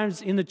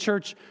sometimes in the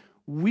church,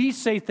 we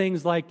say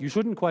things like, you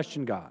shouldn't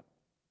question God.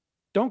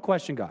 Don't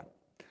question God.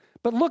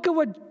 But look at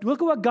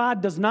what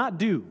God does not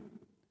do.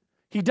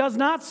 He does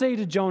not say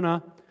to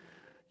Jonah,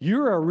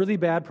 you're a really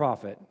bad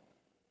prophet.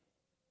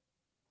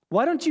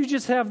 Why don't you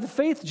just have the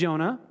faith,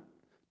 Jonah,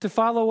 to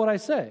follow what I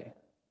say?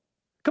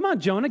 Come on,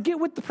 Jonah, get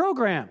with the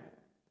program.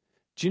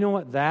 Do you know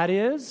what that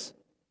is?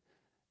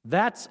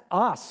 That's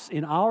us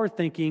in our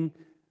thinking,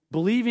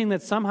 believing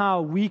that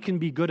somehow we can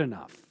be good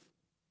enough.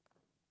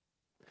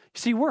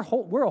 See, we're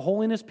a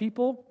holiness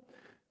people.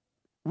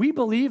 We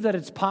believe that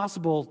it's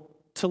possible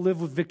to live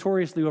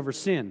victoriously over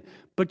sin.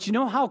 But you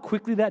know how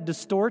quickly that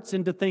distorts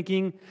into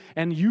thinking,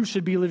 and you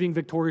should be living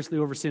victoriously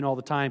over sin all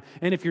the time,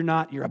 and if you're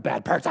not, you're a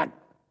bad person.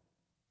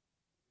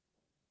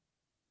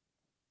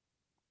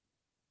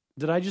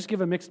 Did I just give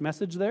a mixed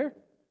message there?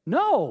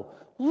 No.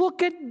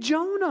 Look at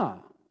Jonah.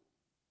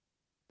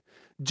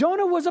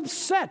 Jonah was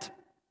upset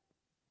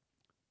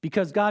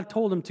because God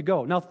told him to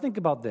go. Now think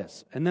about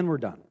this, and then we're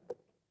done.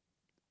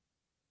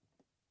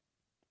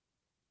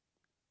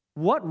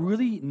 What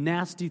really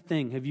nasty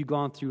thing have you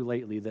gone through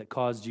lately that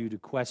caused you to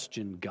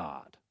question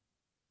God?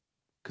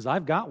 Because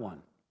I've got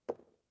one.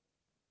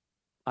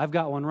 I've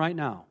got one right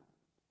now,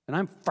 and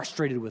I'm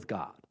frustrated with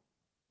God.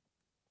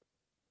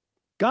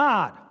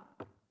 God,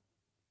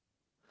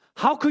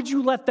 how could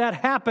you let that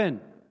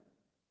happen?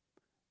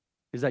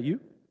 Is that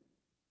you?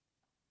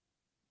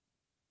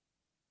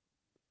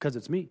 Because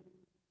it's me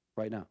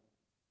right now.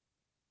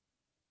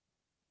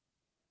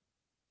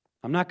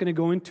 I'm not going to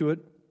go into it,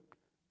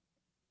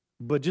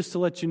 but just to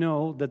let you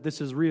know that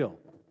this is real.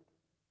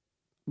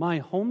 My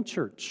home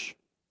church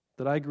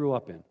that I grew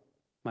up in,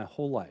 my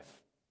whole life,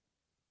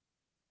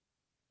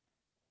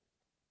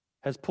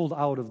 has pulled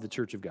out of the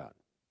church of God.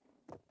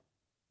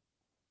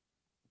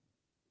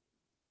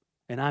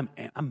 And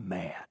I'm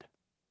mad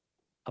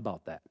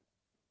about that.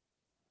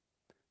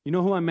 You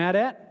know who I'm mad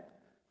at?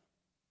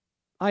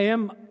 I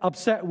am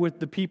upset with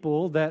the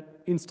people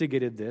that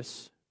instigated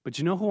this, but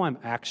you know who I'm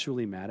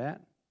actually mad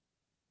at?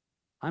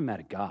 I'm mad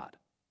at God.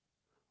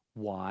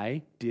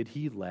 Why did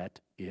He let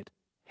it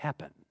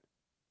happen?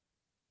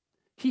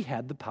 He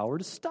had the power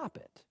to stop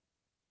it.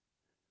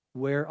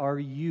 Where are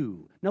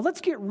you? Now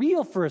let's get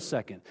real for a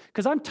second,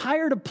 because I'm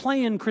tired of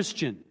playing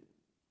Christian.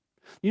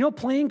 You know,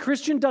 playing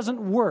Christian doesn't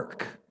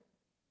work.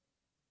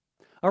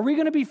 Are we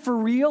going to be for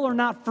real or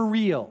not for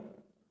real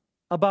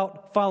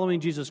about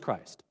following Jesus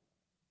Christ?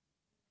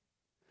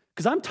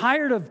 Because I'm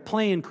tired of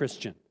playing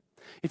Christian.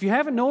 If you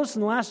haven't noticed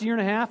in the last year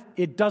and a half,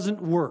 it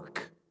doesn't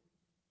work.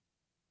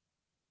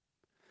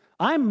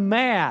 I'm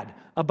mad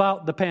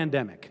about the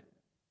pandemic.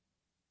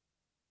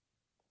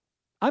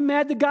 I'm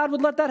mad that God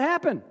would let that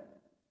happen.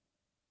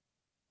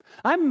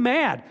 I'm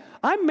mad.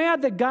 I'm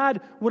mad that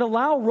God would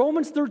allow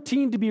Romans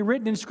 13 to be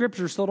written in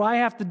Scripture so that I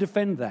have to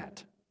defend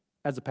that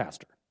as a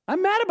pastor.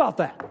 I'm mad about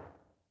that.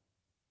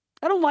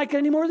 I don't like it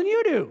any more than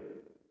you do.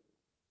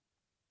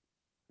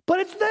 But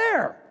it's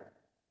there.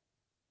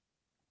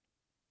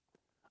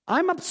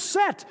 I'm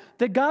upset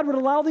that God would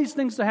allow these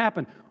things to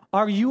happen.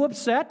 Are you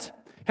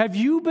upset? Have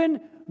you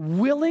been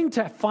willing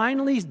to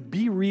finally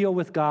be real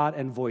with God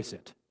and voice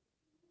it?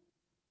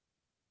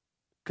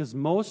 Because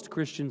most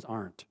Christians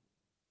aren't.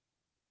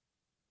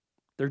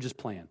 They're just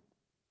playing.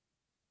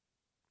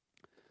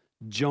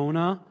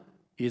 Jonah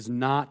is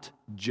not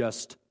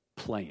just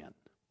playing.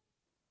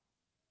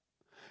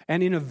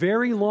 And in a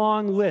very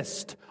long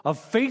list of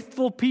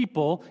faithful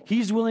people,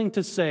 he's willing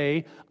to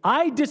say,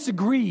 I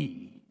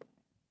disagree.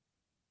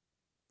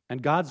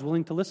 And God's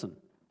willing to listen.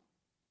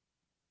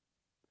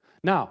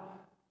 Now,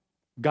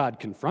 God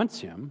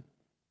confronts him.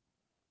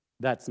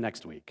 That's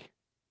next week.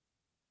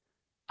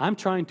 I'm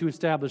trying to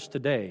establish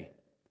today,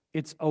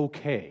 it's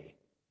okay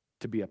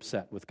to be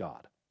upset with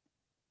God.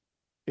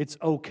 It's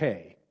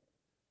okay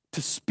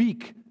to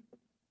speak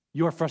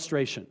your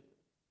frustration.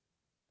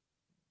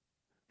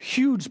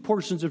 Huge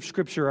portions of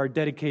Scripture are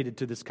dedicated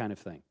to this kind of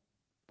thing.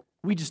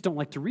 We just don't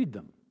like to read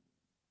them.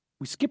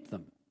 We skip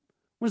them.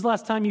 When's the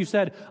last time you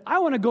said, I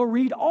want to go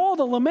read all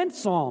the lament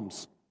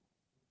psalms?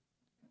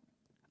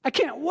 I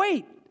can't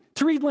wait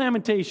to read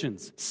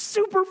Lamentations.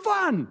 Super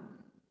fun.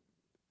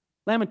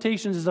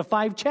 Lamentations is a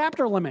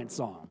 5-chapter lament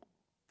psalm.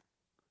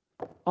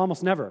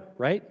 Almost never,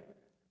 right?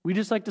 We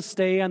just like to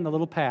stay on the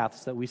little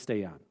paths that we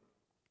stay on.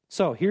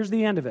 So here's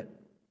the end of it.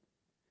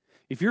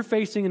 If you're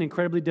facing an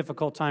incredibly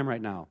difficult time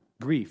right now,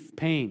 grief,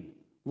 pain,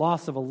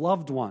 loss of a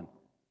loved one,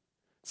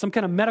 some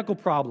kind of medical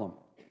problem,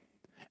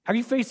 are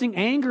you facing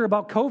anger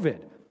about COVID?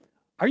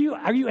 Are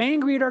you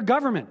angry at our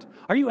government?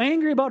 Are you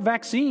angry about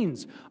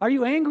vaccines? Are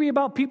you angry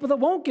about people that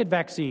won't get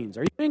vaccines?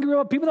 Are you angry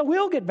about people that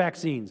will get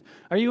vaccines?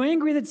 Are you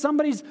angry that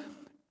somebody's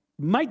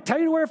might tell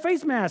you to wear a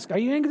face mask? Are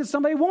you angry that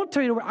somebody won't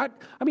tell you to wear?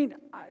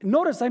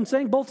 Notice I'm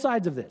saying both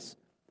sides of this.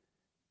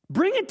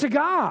 Bring it to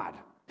God.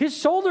 His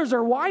shoulders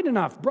are wide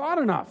enough, broad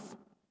enough.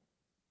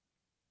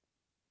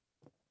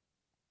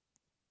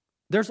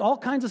 There's all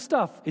kinds of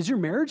stuff. Is your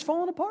marriage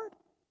falling apart?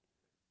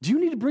 Do you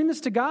need to bring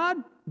this to God?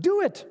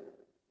 Do it.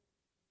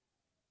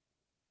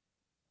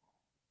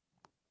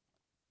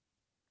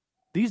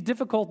 These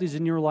difficulties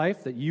in your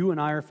life that you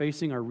and I are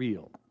facing are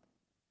real.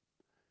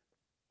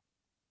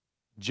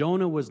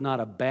 Jonah was not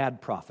a bad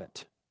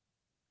prophet.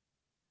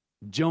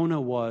 Jonah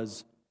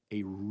was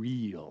a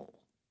real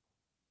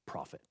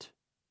prophet.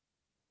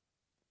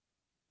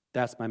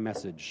 That's my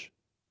message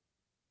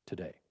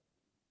today.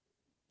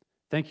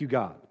 Thank you,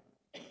 God,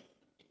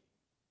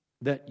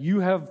 that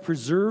you have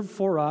preserved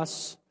for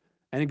us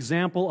an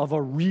example of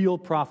a real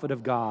prophet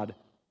of God,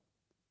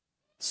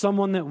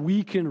 someone that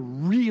we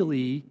can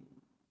really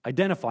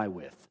identify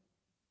with.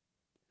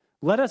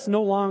 Let us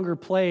no longer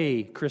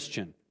play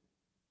Christian.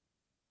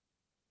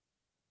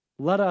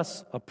 Let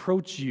us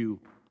approach you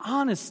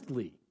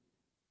honestly.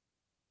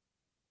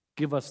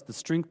 Give us the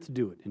strength to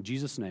do it. In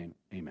Jesus' name,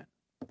 amen.